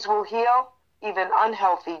 Veggies will heal even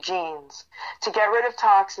unhealthy genes. To get rid of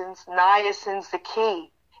toxins, niacin's the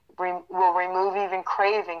key. Will remove even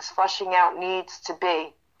cravings, flushing out needs to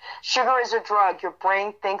be. Sugar is a drug your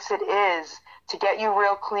brain thinks it is. To get you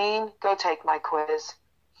real clean, go take my quiz.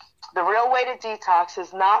 The real way to detox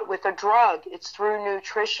is not with a drug. It's through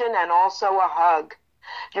nutrition and also a hug.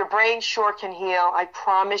 Your brain sure can heal. I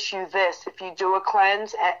promise you this. If you do a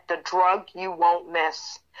cleanse, at the drug you won't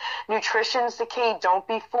miss. Nutrition's the key. Don't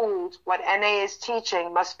be fooled. What NA is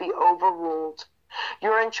teaching must be overruled.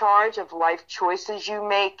 You're in charge of life choices you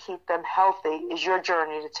make. Keep them healthy is your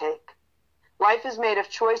journey to take. Life is made of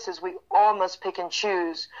choices. We all must pick and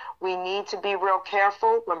choose. We need to be real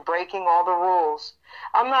careful when breaking all the rules.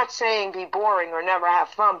 I'm not saying be boring or never have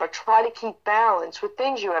fun, but try to keep balance with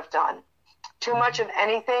things you have done. Too much of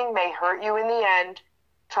anything may hurt you in the end.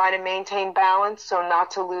 Try to maintain balance so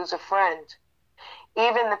not to lose a friend.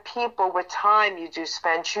 Even the people with time you do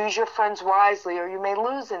spend, choose your friends wisely or you may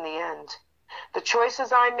lose in the end. The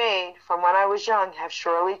choices I made from when I was young have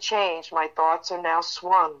surely changed. My thoughts are now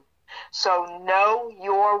swung. So know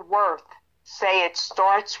your worth. Say it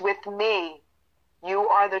starts with me. You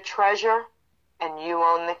are the treasure and you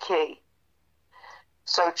own the key.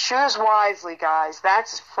 So choose wisely, guys.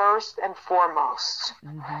 That's first and foremost.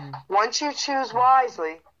 Mm-hmm. Once you choose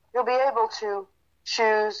wisely, you'll be able to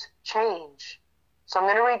choose change. So I'm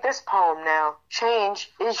going to read this poem now.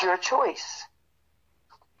 Change is your choice.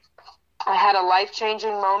 I had a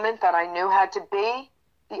life-changing moment that I knew had to be.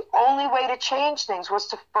 The only way to change things was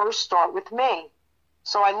to first start with me.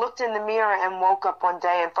 So I looked in the mirror and woke up one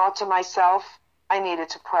day and thought to myself, I needed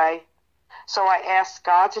to pray. So I asked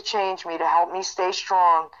God to change me, to help me stay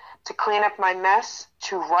strong, to clean up my mess,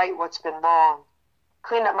 to right what's been wrong.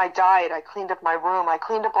 Cleaned up my diet, I cleaned up my room, I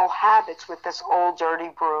cleaned up old habits with this old dirty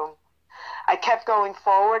broom. I kept going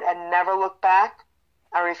forward and never looked back.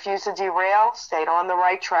 I refused to derail, stayed on the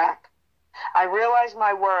right track. I realized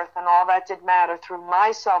my worth and all that did matter through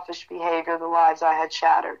my selfish behavior, the lives I had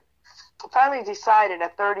shattered. I finally decided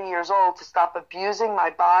at 30 years old to stop abusing my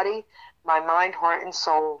body, my mind, heart, and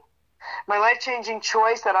soul. My life-changing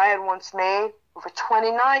choice that I had once made, over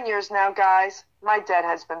 29 years now, guys, my debt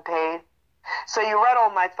has been paid. So you read all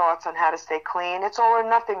my thoughts on how to stay clean. It's all or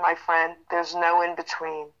nothing, my friend. There's no in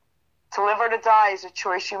between. To live or to die is a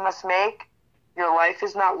choice you must make. Your life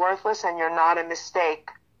is not worthless and you're not a mistake.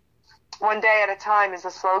 One day at a time is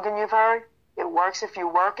a slogan you've heard. It works if you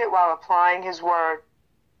work it while applying his word.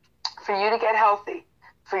 For you to get healthy,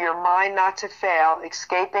 for your mind not to fail,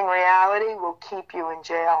 escaping reality will keep you in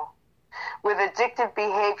jail. With addictive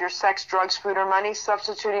behavior, sex, drugs, food, or money,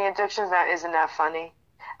 substituting addictions, now isn't that funny?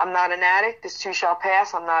 I'm not an addict. This too shall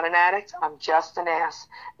pass. I'm not an addict. I'm just an ass.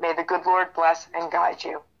 May the good Lord bless and guide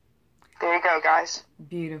you. There you go, guys.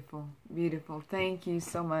 Beautiful, beautiful. Thank you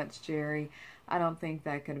so much, Geri. I don't think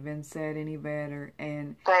that could have been said any better.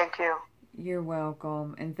 And thank you. You're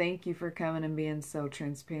welcome. And thank you for coming and being so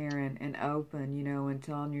transparent and open, and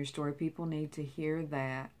telling your story. People need to hear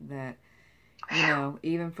that,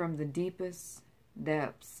 even from the deepest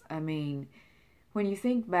depths. I mean, when you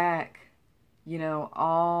think back,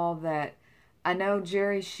 all that, I know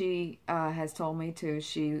Geri, she has told me too,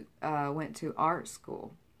 she went to art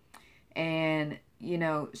school. And,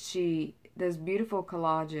 she does beautiful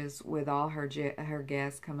collages with all her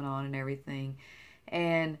guests coming on and everything.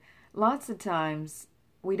 And lots of times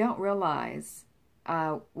we don't realize,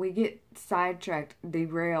 we get sidetracked,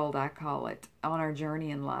 derailed, I call it, on our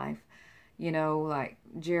journey in life. Like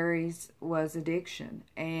Geri's was addiction.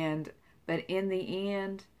 But in the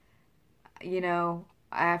end,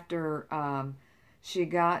 after she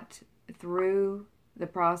got through the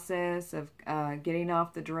process of getting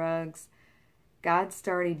off the drugs, God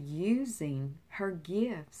started using her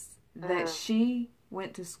gifts that she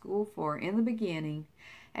went to school for in the beginning,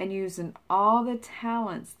 and using all the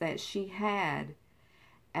talents that she had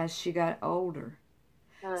as she got older.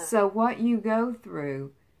 So what you go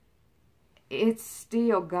through, it's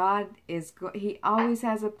still, He always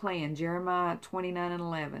has a plan. Jeremiah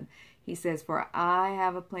 29:11. He says, "For I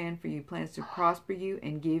have a plan for you, plans to prosper you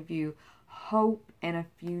and give you hope and a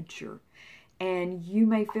future." And you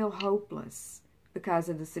may feel hopeless because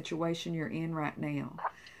of the situation you're in right now.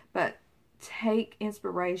 But take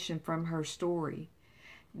inspiration from her story,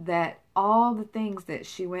 that all the things that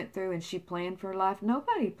she went through and she planned for her life.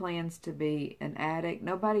 Nobody plans to be an addict.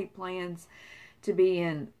 Nobody plans to be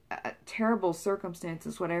in terrible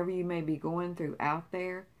circumstances, whatever you may be going through out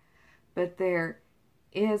there. But there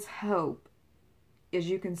is hope, as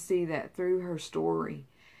you can see that through her story,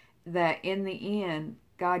 that in the end,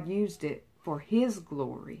 God used it for His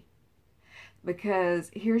glory.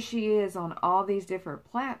 Because here she is on all these different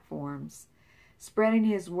platforms, spreading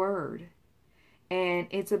His word. And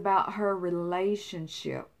it's about her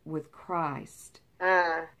relationship with Christ.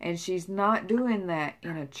 And she's not doing that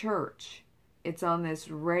in a church. It's on this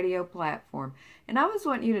radio platform. And I was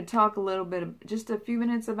wanting you to talk a little bit, just a few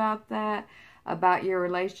minutes about that, about your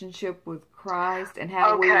relationship with Christ, and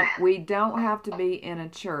how we don't have to be in a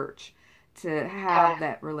church to have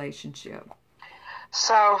that relationship.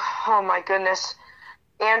 So, oh my goodness,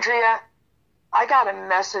 Andrea, I got a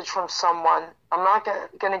message from someone. I'm not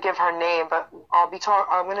going to give her name, but I'm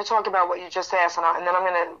going to talk about what you just asked, and then I'm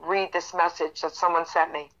going to read this message that someone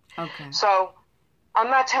sent me. Okay. So, I'm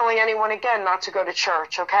not telling anyone again not to go to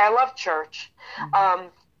church, okay? I love church. I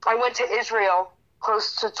went to Israel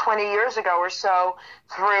close to 20 years ago or so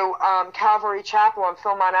through Calvary Chapel on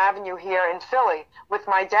Philmont Avenue here in Philly with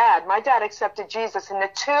my dad. My dad accepted Jesus in the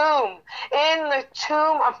tomb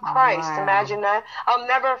of Christ. Wow. Imagine that. I'll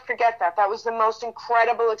never forget that. That was the most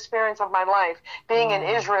incredible experience of my life, being in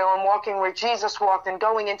Israel and walking where Jesus walked and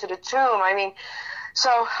going into the tomb. I mean,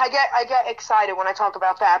 so I get excited when I talk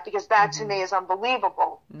about that, because that to me is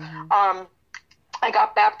unbelievable. I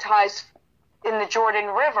got baptized in the Jordan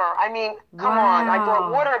River. I mean, come on. I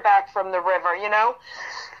brought water back from the river,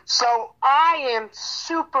 So I am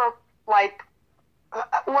super,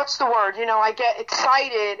 what's the word? I get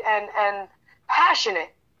excited and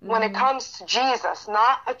passionate when it comes to Jesus,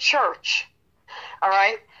 not a church. All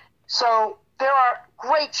right? So there are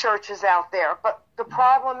great churches out there, but the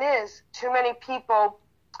problem is too many people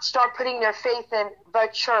start putting their faith in the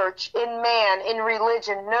church, in man, in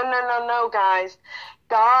religion. No, guys.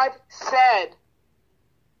 God said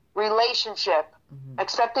relationship,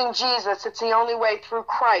 accepting Jesus. It's the only way through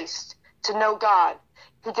Christ to know God.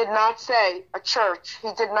 He did not say a church.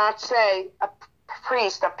 He did not say a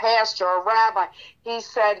priest, a pastor, a rabbi. He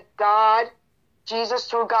said God, Jesus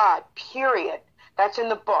through God, period. That's in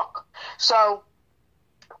the book. So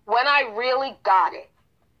when I really got it,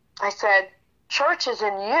 I said, church is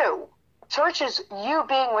in you. Church is you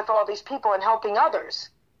being with all these people and helping others.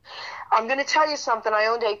 I'm going to tell you something. I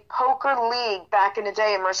owned a poker league back in the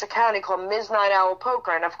day in Mercer County called Midnight Owl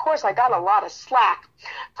Poker. And, of course, I got a lot of slack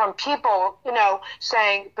from people,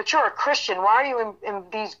 saying, but you're a Christian. Why are you in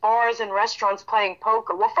these bars and restaurants playing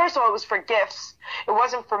poker? Well, first of all, it was for gifts. It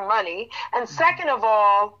wasn't for money. And second of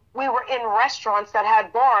all, we were in restaurants that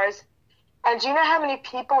had bars. And do you know how many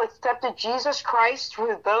people accepted Jesus Christ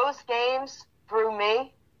through those games, through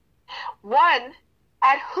me? One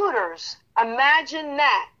at Hooters. Imagine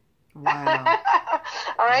that. Wow.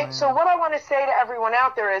 All right. Wow. So what I want to say to everyone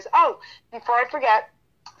out there is, before I forget,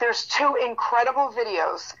 there's 2 incredible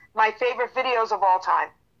videos, my favorite videos of all time.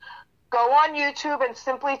 Go on YouTube and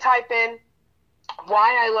simply type in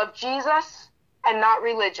why I love Jesus and not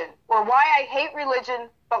religion, or why I hate religion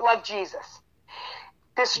but love Jesus.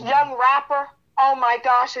 This young rapper, oh my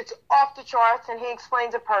gosh, it's off the charts, and he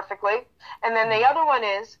explains it perfectly. And then the other one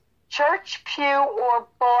is church pew or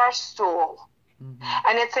bar stool.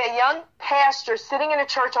 And it's a young pastor sitting in a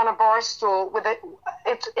church on a bar stool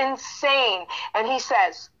it's insane. And he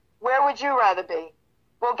says, Where would you rather be?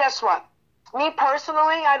 Well, guess what? Me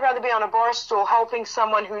personally, I'd rather be on a bar stool helping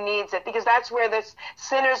someone who needs it, because that's where the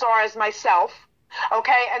sinners are as myself,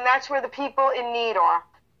 okay? And that's where the people in need are.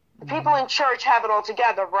 The people in church have it all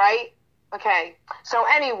together, right? Okay. So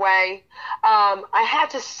anyway, I had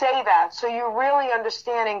to say that so you really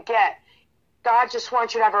understand and get God just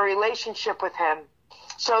wants you to have a relationship with him.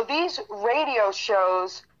 So these radio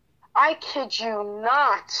shows, I kid you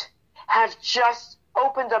not, have just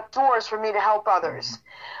opened up doors for me to help others.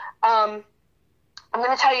 I'm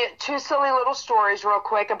going to tell you two silly little stories real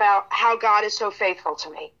quick about how God is so faithful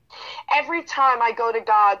to me. Every time I go to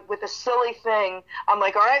God with a silly thing, I'm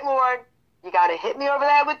like, all right, Lord, you got to hit me over the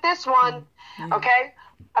head with this one. Okay?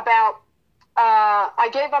 I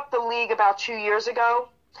gave up the league about 2 years ago,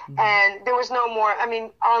 and there was no more. I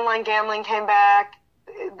mean, online gambling came back.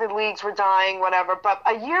 The leagues were dying, whatever. But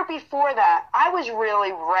a year before that, I was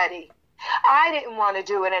really ready. I didn't want to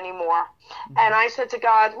do it anymore. And I said to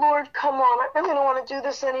God, Lord, come on, I really don't want to do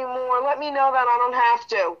this anymore. Let me know that I don't have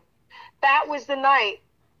to. That was the night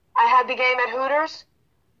I had the game at Hooters,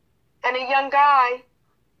 and a young guy,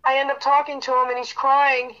 I end up talking to him, and he's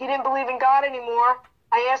crying. He didn't believe in God anymore.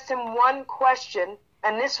 I asked him one question,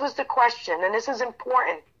 and this was the question, and this is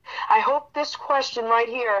important. I hope this question right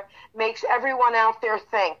here makes everyone out there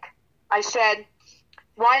think. I said,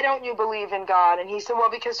 why don't you believe in God? And he said,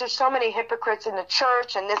 well, because there's so many hypocrites in the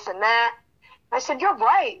church and this and that. I said, you're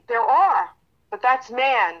right, there are, but that's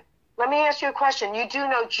man. Let me ask you a question. You do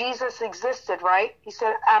know Jesus existed, right? He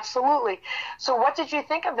said, absolutely. So what did you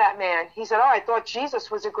think of that man? He said, I thought Jesus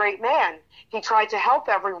was a great man. He tried to help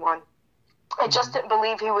everyone. I just didn't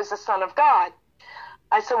believe he was the Son of God.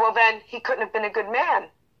 I said, well, then he couldn't have been a good man,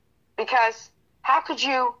 because how could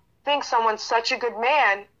you think someone's such a good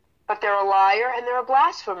man, but they're a liar and they're a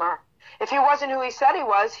blasphemer? If he wasn't who he said he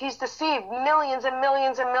was, he's deceived millions and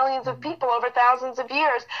millions and millions of people over thousands of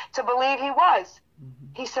years to believe he was.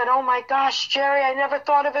 He said, oh my gosh, Geri, I never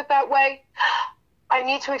thought of it that way. I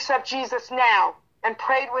need to accept Jesus now, and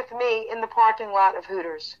prayed with me in the parking lot of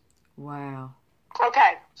Hooters. Wow.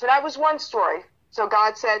 Okay, so that was one story. So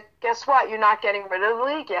God said, guess what? You're not getting rid of the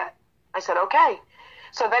league yet. I said, okay.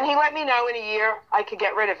 So then he let me know in a year I could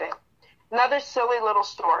get rid of it. Another silly little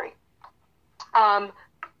story.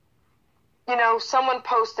 Someone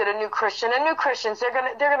posted a new Christian, and new Christians, they're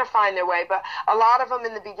gonna find their way, but a lot of them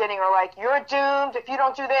in the beginning are like, you're doomed. If you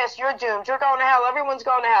don't do this, you're doomed. You're going to hell. Everyone's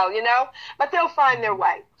going to hell, but they'll find their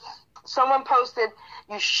way. Someone posted,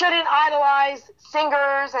 you shouldn't idolize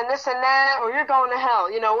singers and this and that, or you're going to hell,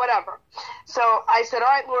 whatever. So I said, all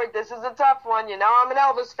right, Lord, this is a tough one. I'm an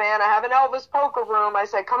Elvis fan. I have an Elvis poker room. I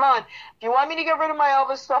said, come on, if you want me to get rid of my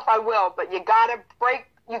Elvis stuff, I will, but you gotta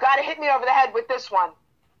hit me over the head with this one.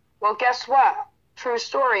 Well, guess what? True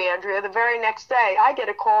story, Andrea. The very next day, I get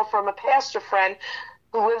a call from a pastor friend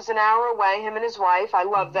who lives an hour away, him and his wife. I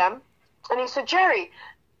love them. And he said, Geri,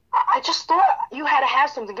 I just thought you had to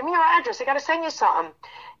have something. Give me your address. I got to send you something.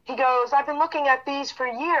 He goes, I've been looking at these for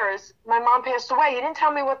years. My mom passed away. He didn't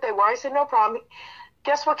tell me what they were. I said, no problem.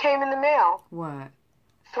 Guess what came in the mail? What?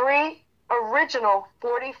 3 original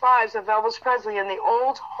 45s of Elvis Presley in the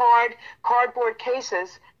old, hard cardboard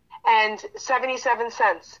cases, and 77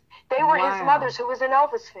 cents. They were his mother's, who was an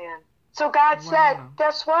Elvis fan. So God said,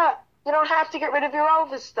 guess what? You don't have to get rid of your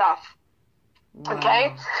Elvis stuff. Wow.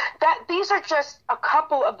 Okay? These are just a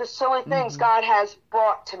couple of the silly things God has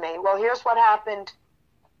brought to me. Well, here's what happened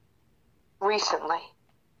recently.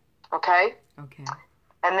 Okay? Okay.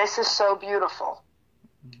 And this is so beautiful.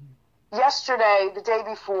 Yesterday, the day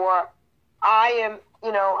before, I've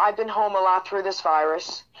been home a lot through this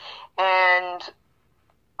virus, and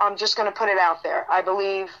I'm just going to put it out there. I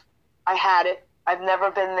believe I had it. I've never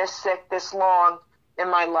been this sick this long in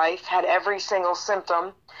my life, had every single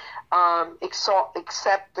symptom,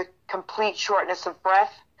 except the complete shortness of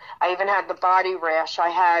breath. I even had the body rash. I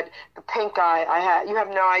had the pink eye. You have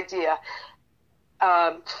no idea.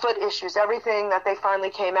 Foot issues, everything that they finally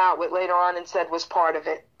came out with later on and said was part of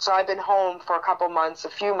it. So I've been home for a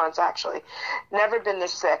few months actually. Never been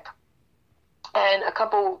this sick. And a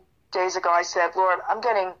couple days ago I said, Lord, I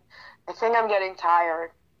think I'm getting tired.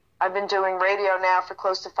 I've been doing radio now for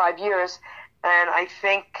close to 5 years, and I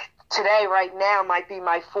think today, right now, might be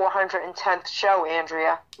my 410th show,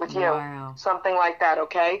 Andrea, with you. Wow. Something like that,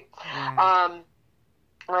 okay? Wow.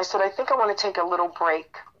 And I said, I think I want to take a little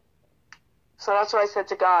break. So that's what I said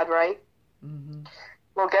to God, right? Mm-hmm.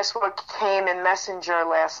 Well, guess what came in Messenger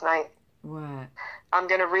last night? What? I'm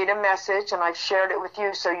going to read a message, and I've shared it with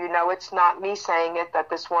you so you know it's not me saying it,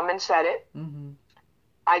 that this woman said it. Mm-hmm.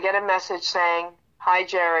 I get a message saying, hi,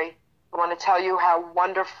 Geri. I want to tell you how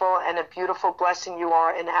wonderful and a beautiful blessing you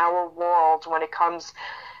are in our world when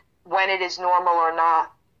it is normal or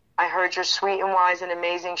not. I heard your sweet and wise and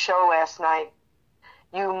amazing show last night.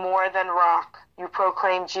 You more than rock. You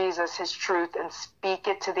proclaim Jesus, his truth, and speak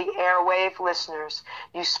it to the airwave listeners.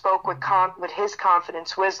 You spoke with his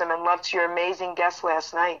confidence, wisdom, and love to your amazing guest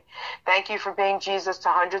last night. Thank you for being Jesus to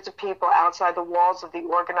hundreds of people outside the walls of the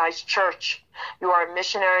organized church. You are a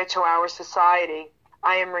missionary to our society.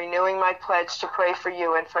 I am renewing my pledge to pray for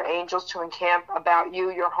you and for angels to encamp about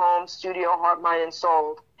you, your home, studio, heart, mind, and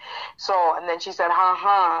soul. And then she said, ha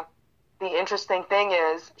ha. The interesting thing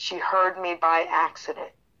is she heard me by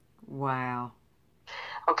accident. Wow.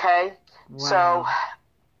 Okay? Wow. So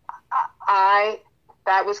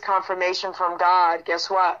that was confirmation from God.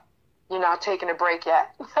 Guess what? You're not taking a break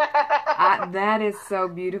yet. That is so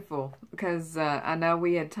beautiful because I know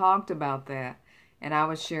we had talked about that, and I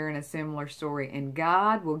was sharing a similar story. And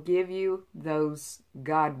God will give you those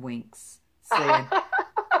God winks, saying,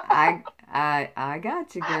 I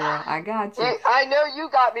got you, girl. I got you. I know you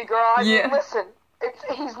got me, girl. I mean, listen,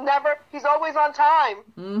 he's always on time.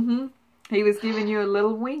 Mm-hmm. He was giving you a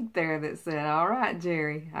little wink there that said, all right,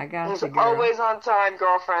 Geri, I got you, girl. He's always on time,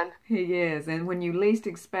 girlfriend. He is. And when you least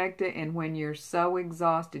expect it and when you're so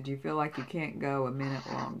exhausted, you feel like you can't go a minute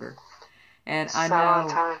longer. And I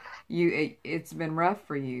know it's been rough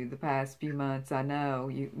for you the past few months. I know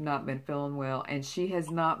you've not been feeling well. And she has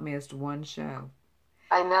not missed one show.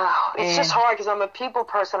 I know. It's just hard because I'm a people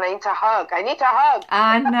person. I need to hug.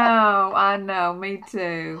 I know. Me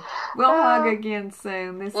too. We'll hug again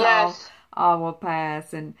soon. This all will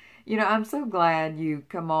pass. And, I'm so glad you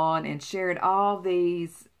come on and shared all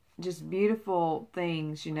these just beautiful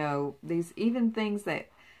things, these even things that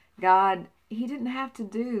God, he didn't have to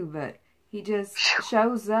do, but he just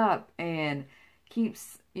shows up and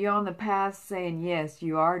keeps you on the path saying, yes,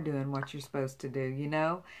 you are doing what you're supposed to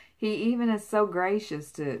do, He even is so gracious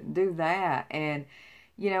to do that. And,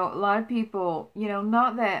 a lot of people,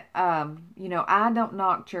 not that, I don't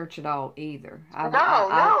knock church at all either.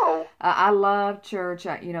 No. I love church.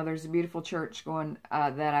 There's a beautiful church going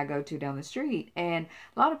that I go to down the street. And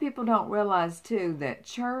a lot of people don't realize, too, that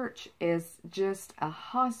church is just a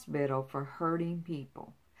hospital for hurting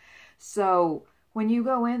people. So when you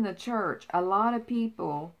go in the church, a lot of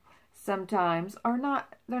people sometimes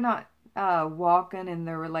they're not walking in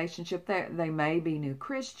their relationship. They may be new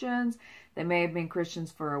Christians. They may have been Christians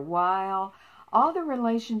for a while. All the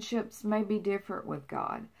relationships may be different with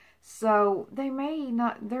God. So they're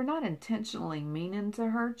not intentionally meaning to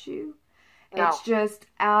hurt you. No. It's just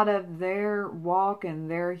out of their walk and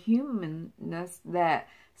their humanness that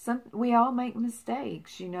we all make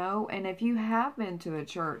mistakes, And if you have been to a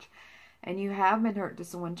church and you have been hurt to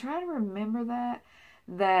someone, try to remember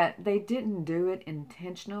that they didn't do it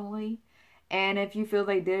intentionally. And if you feel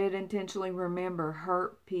they did it intentionally, remember,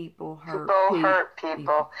 hurt people hurt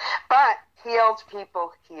people. But healed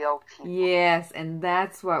people heal people. Yes, and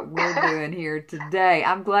that's what we're doing here today.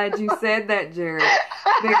 I'm glad you said that, Geri,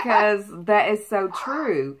 because that is so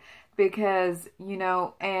true. Because,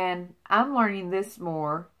 and I'm learning this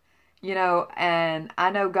more, and I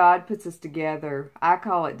know God puts us together. I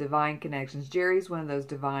call it divine connections. Geri's one of those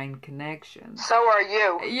divine connections. So are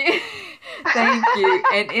you. Yeah. Thank you.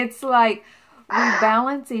 And it's like we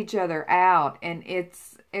balance each other out. And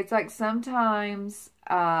it's like sometimes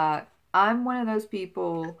I'm one of those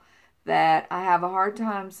people that I have a hard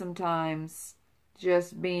time sometimes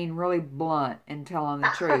just being really blunt and telling the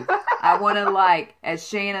truth. I want to, like, as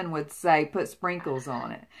Shannon would say, put sprinkles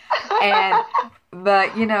on it.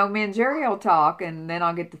 But, me and Geri will talk, and then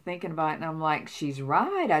I'll get to thinking about it, and I'm like, she's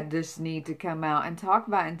right. I just need to come out and talk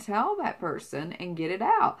about it and tell that person and get it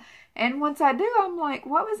out. And once I do, I'm like,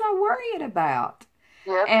 what was I worried about?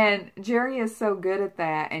 Yep. And Geri is so good at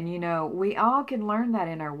that. And, we all can learn that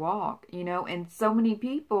in our walk, and so many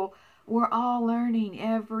people, we're all learning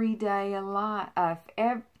every day a lot.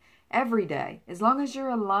 Every day. As long as you're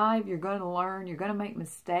alive, you're going to learn. You're going to make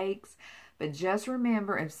mistakes. But just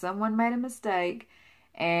remember, if someone made a mistake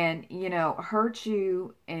and, hurt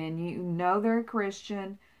you and they're a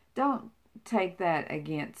Christian, don't take that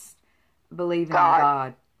against believing in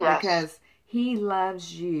God. Yes. Because he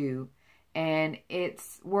loves you. And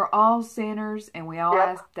we're all sinners, and we all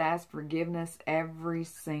have to ask forgiveness every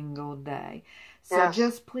single day. So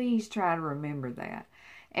just please try to remember that.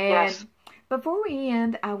 And before we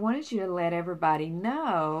end, I wanted you to let everybody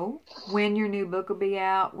know when your new book will be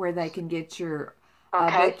out, where they can get your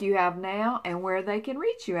book you have now, and where they can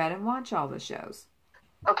reach you at and watch all the shows.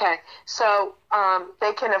 Okay. So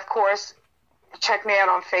they can, of course, check me out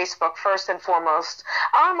on Facebook, first and foremost.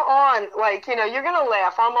 I'm on, you're going to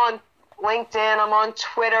laugh. I'm on LinkedIn, I'm on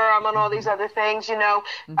Twitter, I'm on all these other things, and I'm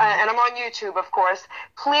on YouTube, of course.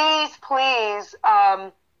 Please,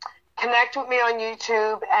 connect with me on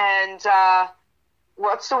YouTube and,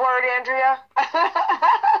 what's the word, Andrea?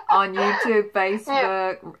 On YouTube, Facebook.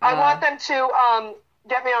 Yeah. I want them to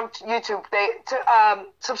get me on YouTube.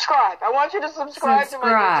 Subscribe. I want you to subscribe to my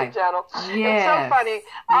YouTube channel. Yes. It's so funny. Yes.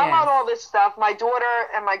 I'm on all this stuff. My daughter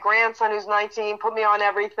and my grandson, who's 19, put me on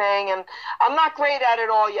everything, and I'm not great at it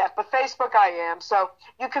all yet, but Facebook I am. So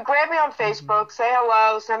you could grab me on Facebook, say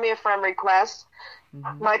hello, send me a friend request.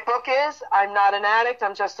 My book is I'm Not an Addict,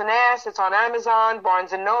 I'm Just an Ass. It's on Amazon,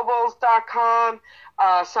 BarnesandNobles.com,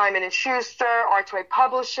 Simon & Schuster, Archway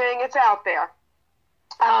Publishing. It's out there.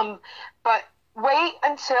 But wait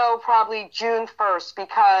until probably June 1st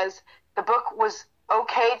because the book was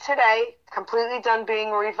okay today, completely done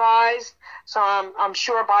being revised. So I'm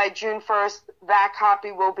sure by June 1st that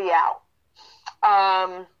copy will be out.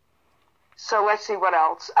 So let's see what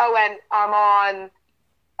else. Oh, and I'm on,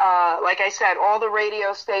 like I said, all the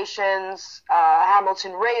radio stations,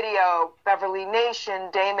 Hamilton Radio, Beverly Nation,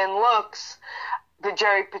 D.A.M.O.N Looks, the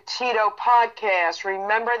Geri Petito podcast,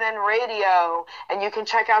 Remember Then Radio, and you can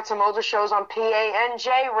check out some older shows on PANJ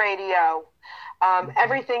Radio.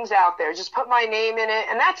 Everything's out there. Just put my name in it.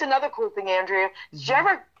 And that's another cool thing, Andrea. Did you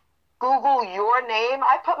ever Google your name?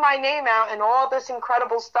 I put my name out and all this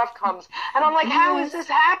incredible stuff comes. And I'm like, how is this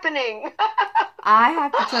happening? I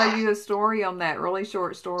have to tell you a story on that, really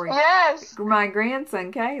short story. Yes. My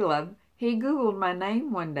grandson, Caleb, he Googled my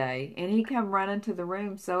name one day, and he come running to the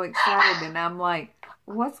room so excited, and I'm like,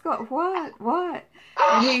 what?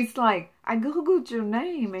 And he's like, I Googled your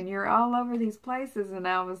name, and you're all over these places, and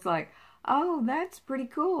I was like, oh, that's pretty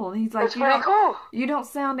cool. And he's like, cool. You don't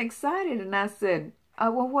sound excited, and I said,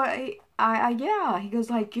 well, what? Yeah. He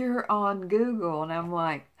goes like, you're on Google, and I'm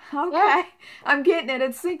like, okay, yeah. I'm getting it.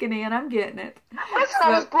 It's sinking in. I'm getting it. Listen,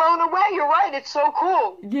 I was blown away. You're right. It's so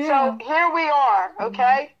cool. Yeah. So here we are.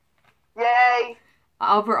 Okay. Yay.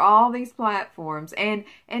 Over all these platforms. And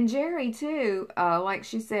Geri, too, like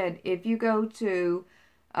she said, if you go to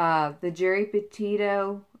the Geri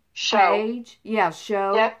Petito page,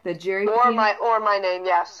 show, the Geri Petito. Or my name,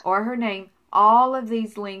 yes. Or her name. All of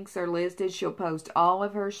these links are listed. She'll post all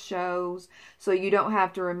of her shows, so you don't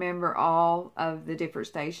have to remember all of the different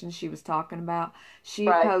stations she was talking about. She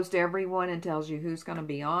posts everyone and tells you who's going to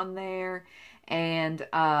be on there. And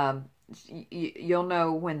you'll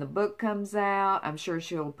know when the book comes out. I'm sure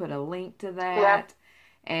she'll put a link to that. Yep.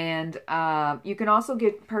 And you can also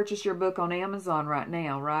purchase your book on Amazon right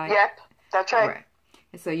now, right? Yep, that's right.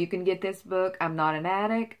 So you can get this book, I'm Not an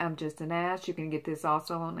Addict, I'm Just an Ass. You can get this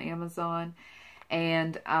also on Amazon.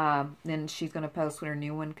 And then she's going to post when her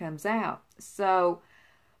new one comes out. So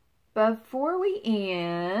before we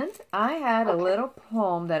end, I had a little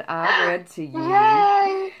poem that I read to you.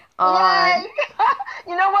 Yay! Yay!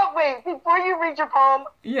 You know what? Wait, before you read your poem,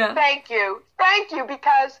 thank you. Thank you,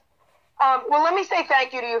 because, well, let me say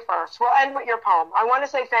thank you to you first. We'll end with your poem. I want to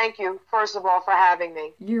say thank you, first of all, for having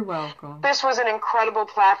me. You're welcome. This was an incredible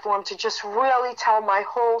platform to just really tell my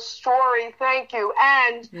whole story. Thank you.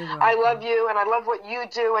 And I love you, and I love what you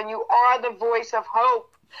do, and you are the voice of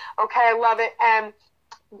hope. Okay, I love it. And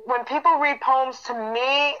when people read poems to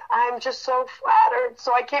me, I'm just so flattered.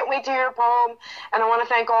 So I can't wait to hear your poem. And I want to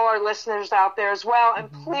thank all our listeners out there as well. And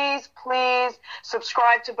please, please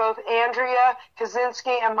subscribe to both Andrea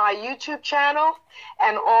Kaczynski and my YouTube channel.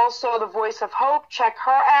 And also The Voice of Hope. Check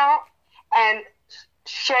her out. And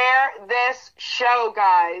share this show,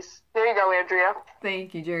 guys. There you go, Andrea.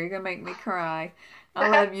 Thank you, Geri. You're going to make me cry. I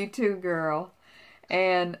love you too, girl.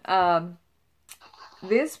 And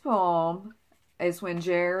this poem is when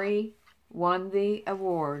Geri won the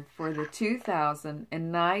award for the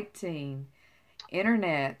 2019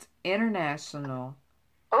 International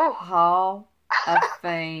Hall of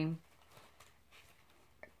Fame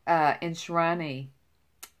enshrinee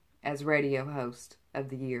as radio host of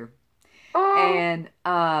the year. And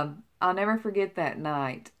I'll never forget that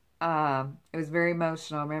night. It was very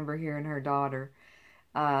emotional. I remember hearing her daughter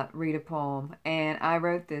read a poem, and I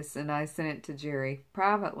wrote this and I sent it to Geri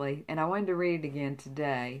privately, and I wanted to read it again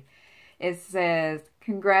today. It says,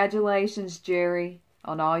 congratulations, Geri,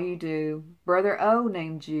 on all you do. Brother O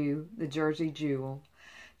named you the Jersey Jewel.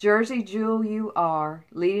 Jersey Jewel you are,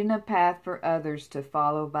 leading a path for others to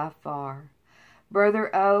follow by far.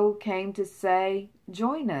 Brother O came to say,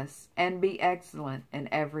 join us and be excellent in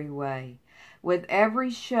every way. With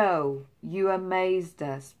every show, you amazed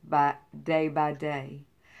us by day.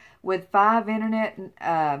 With 5 internet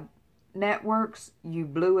networks, you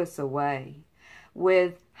blew us away.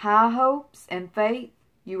 With high hopes and faith,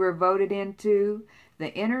 you were voted into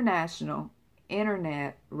the International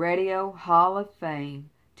Internet Radio Hall of Fame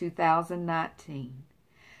 2019.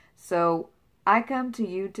 So I come to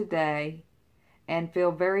you today and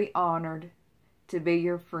feel very honored to be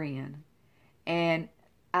your friend. And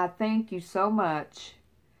I thank you so much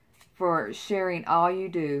for sharing all you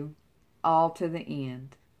do, all to the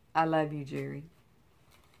end. I love you, Geri.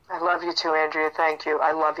 I love you too, Andrea. Thank you.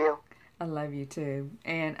 I love you. I love you too.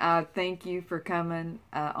 And I thank you for coming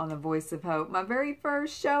on The Voice of Hope, my very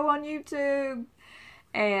first show on YouTube,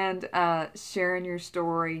 and sharing your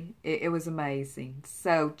story. It was amazing.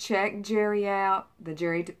 So check Geri out, the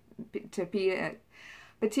Geri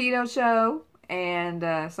Petito show.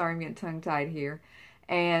 And sorry, I'm getting tongue-tied here.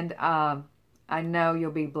 And I know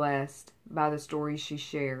you'll be blessed by the stories she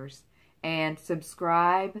shares. And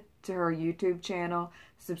subscribe to her YouTube channel.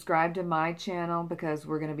 Subscribe to my channel, because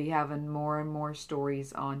we're going to be having more and more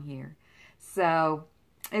stories on here. So,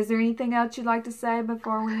 is there anything else you'd like to say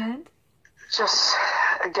before we end? Just,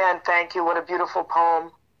 again, thank you. What a beautiful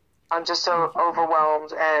poem. I'm just so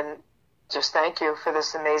overwhelmed, and just thank you for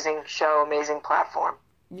this amazing show, amazing platform.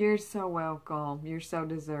 You're so welcome. You're so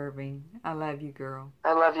deserving. I love you, girl.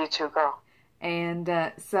 I love you too, girl. And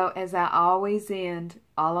so, as I always end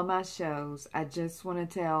all of my shows, I just want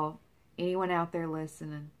to tell anyone out there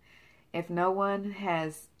listening, if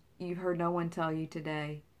you've heard no one tell you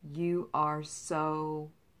today, you are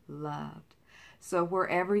so loved. So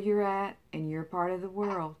wherever you're at in your part of the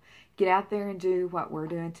world, get out there and do what we're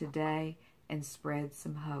doing today and spread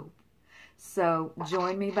some hope. So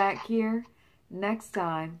join me back here next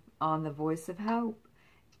time on The Voice of Hope,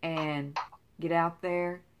 and get out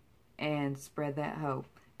there and spread that hope.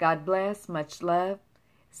 God bless. Much love.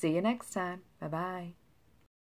 See you next time. Bye-bye.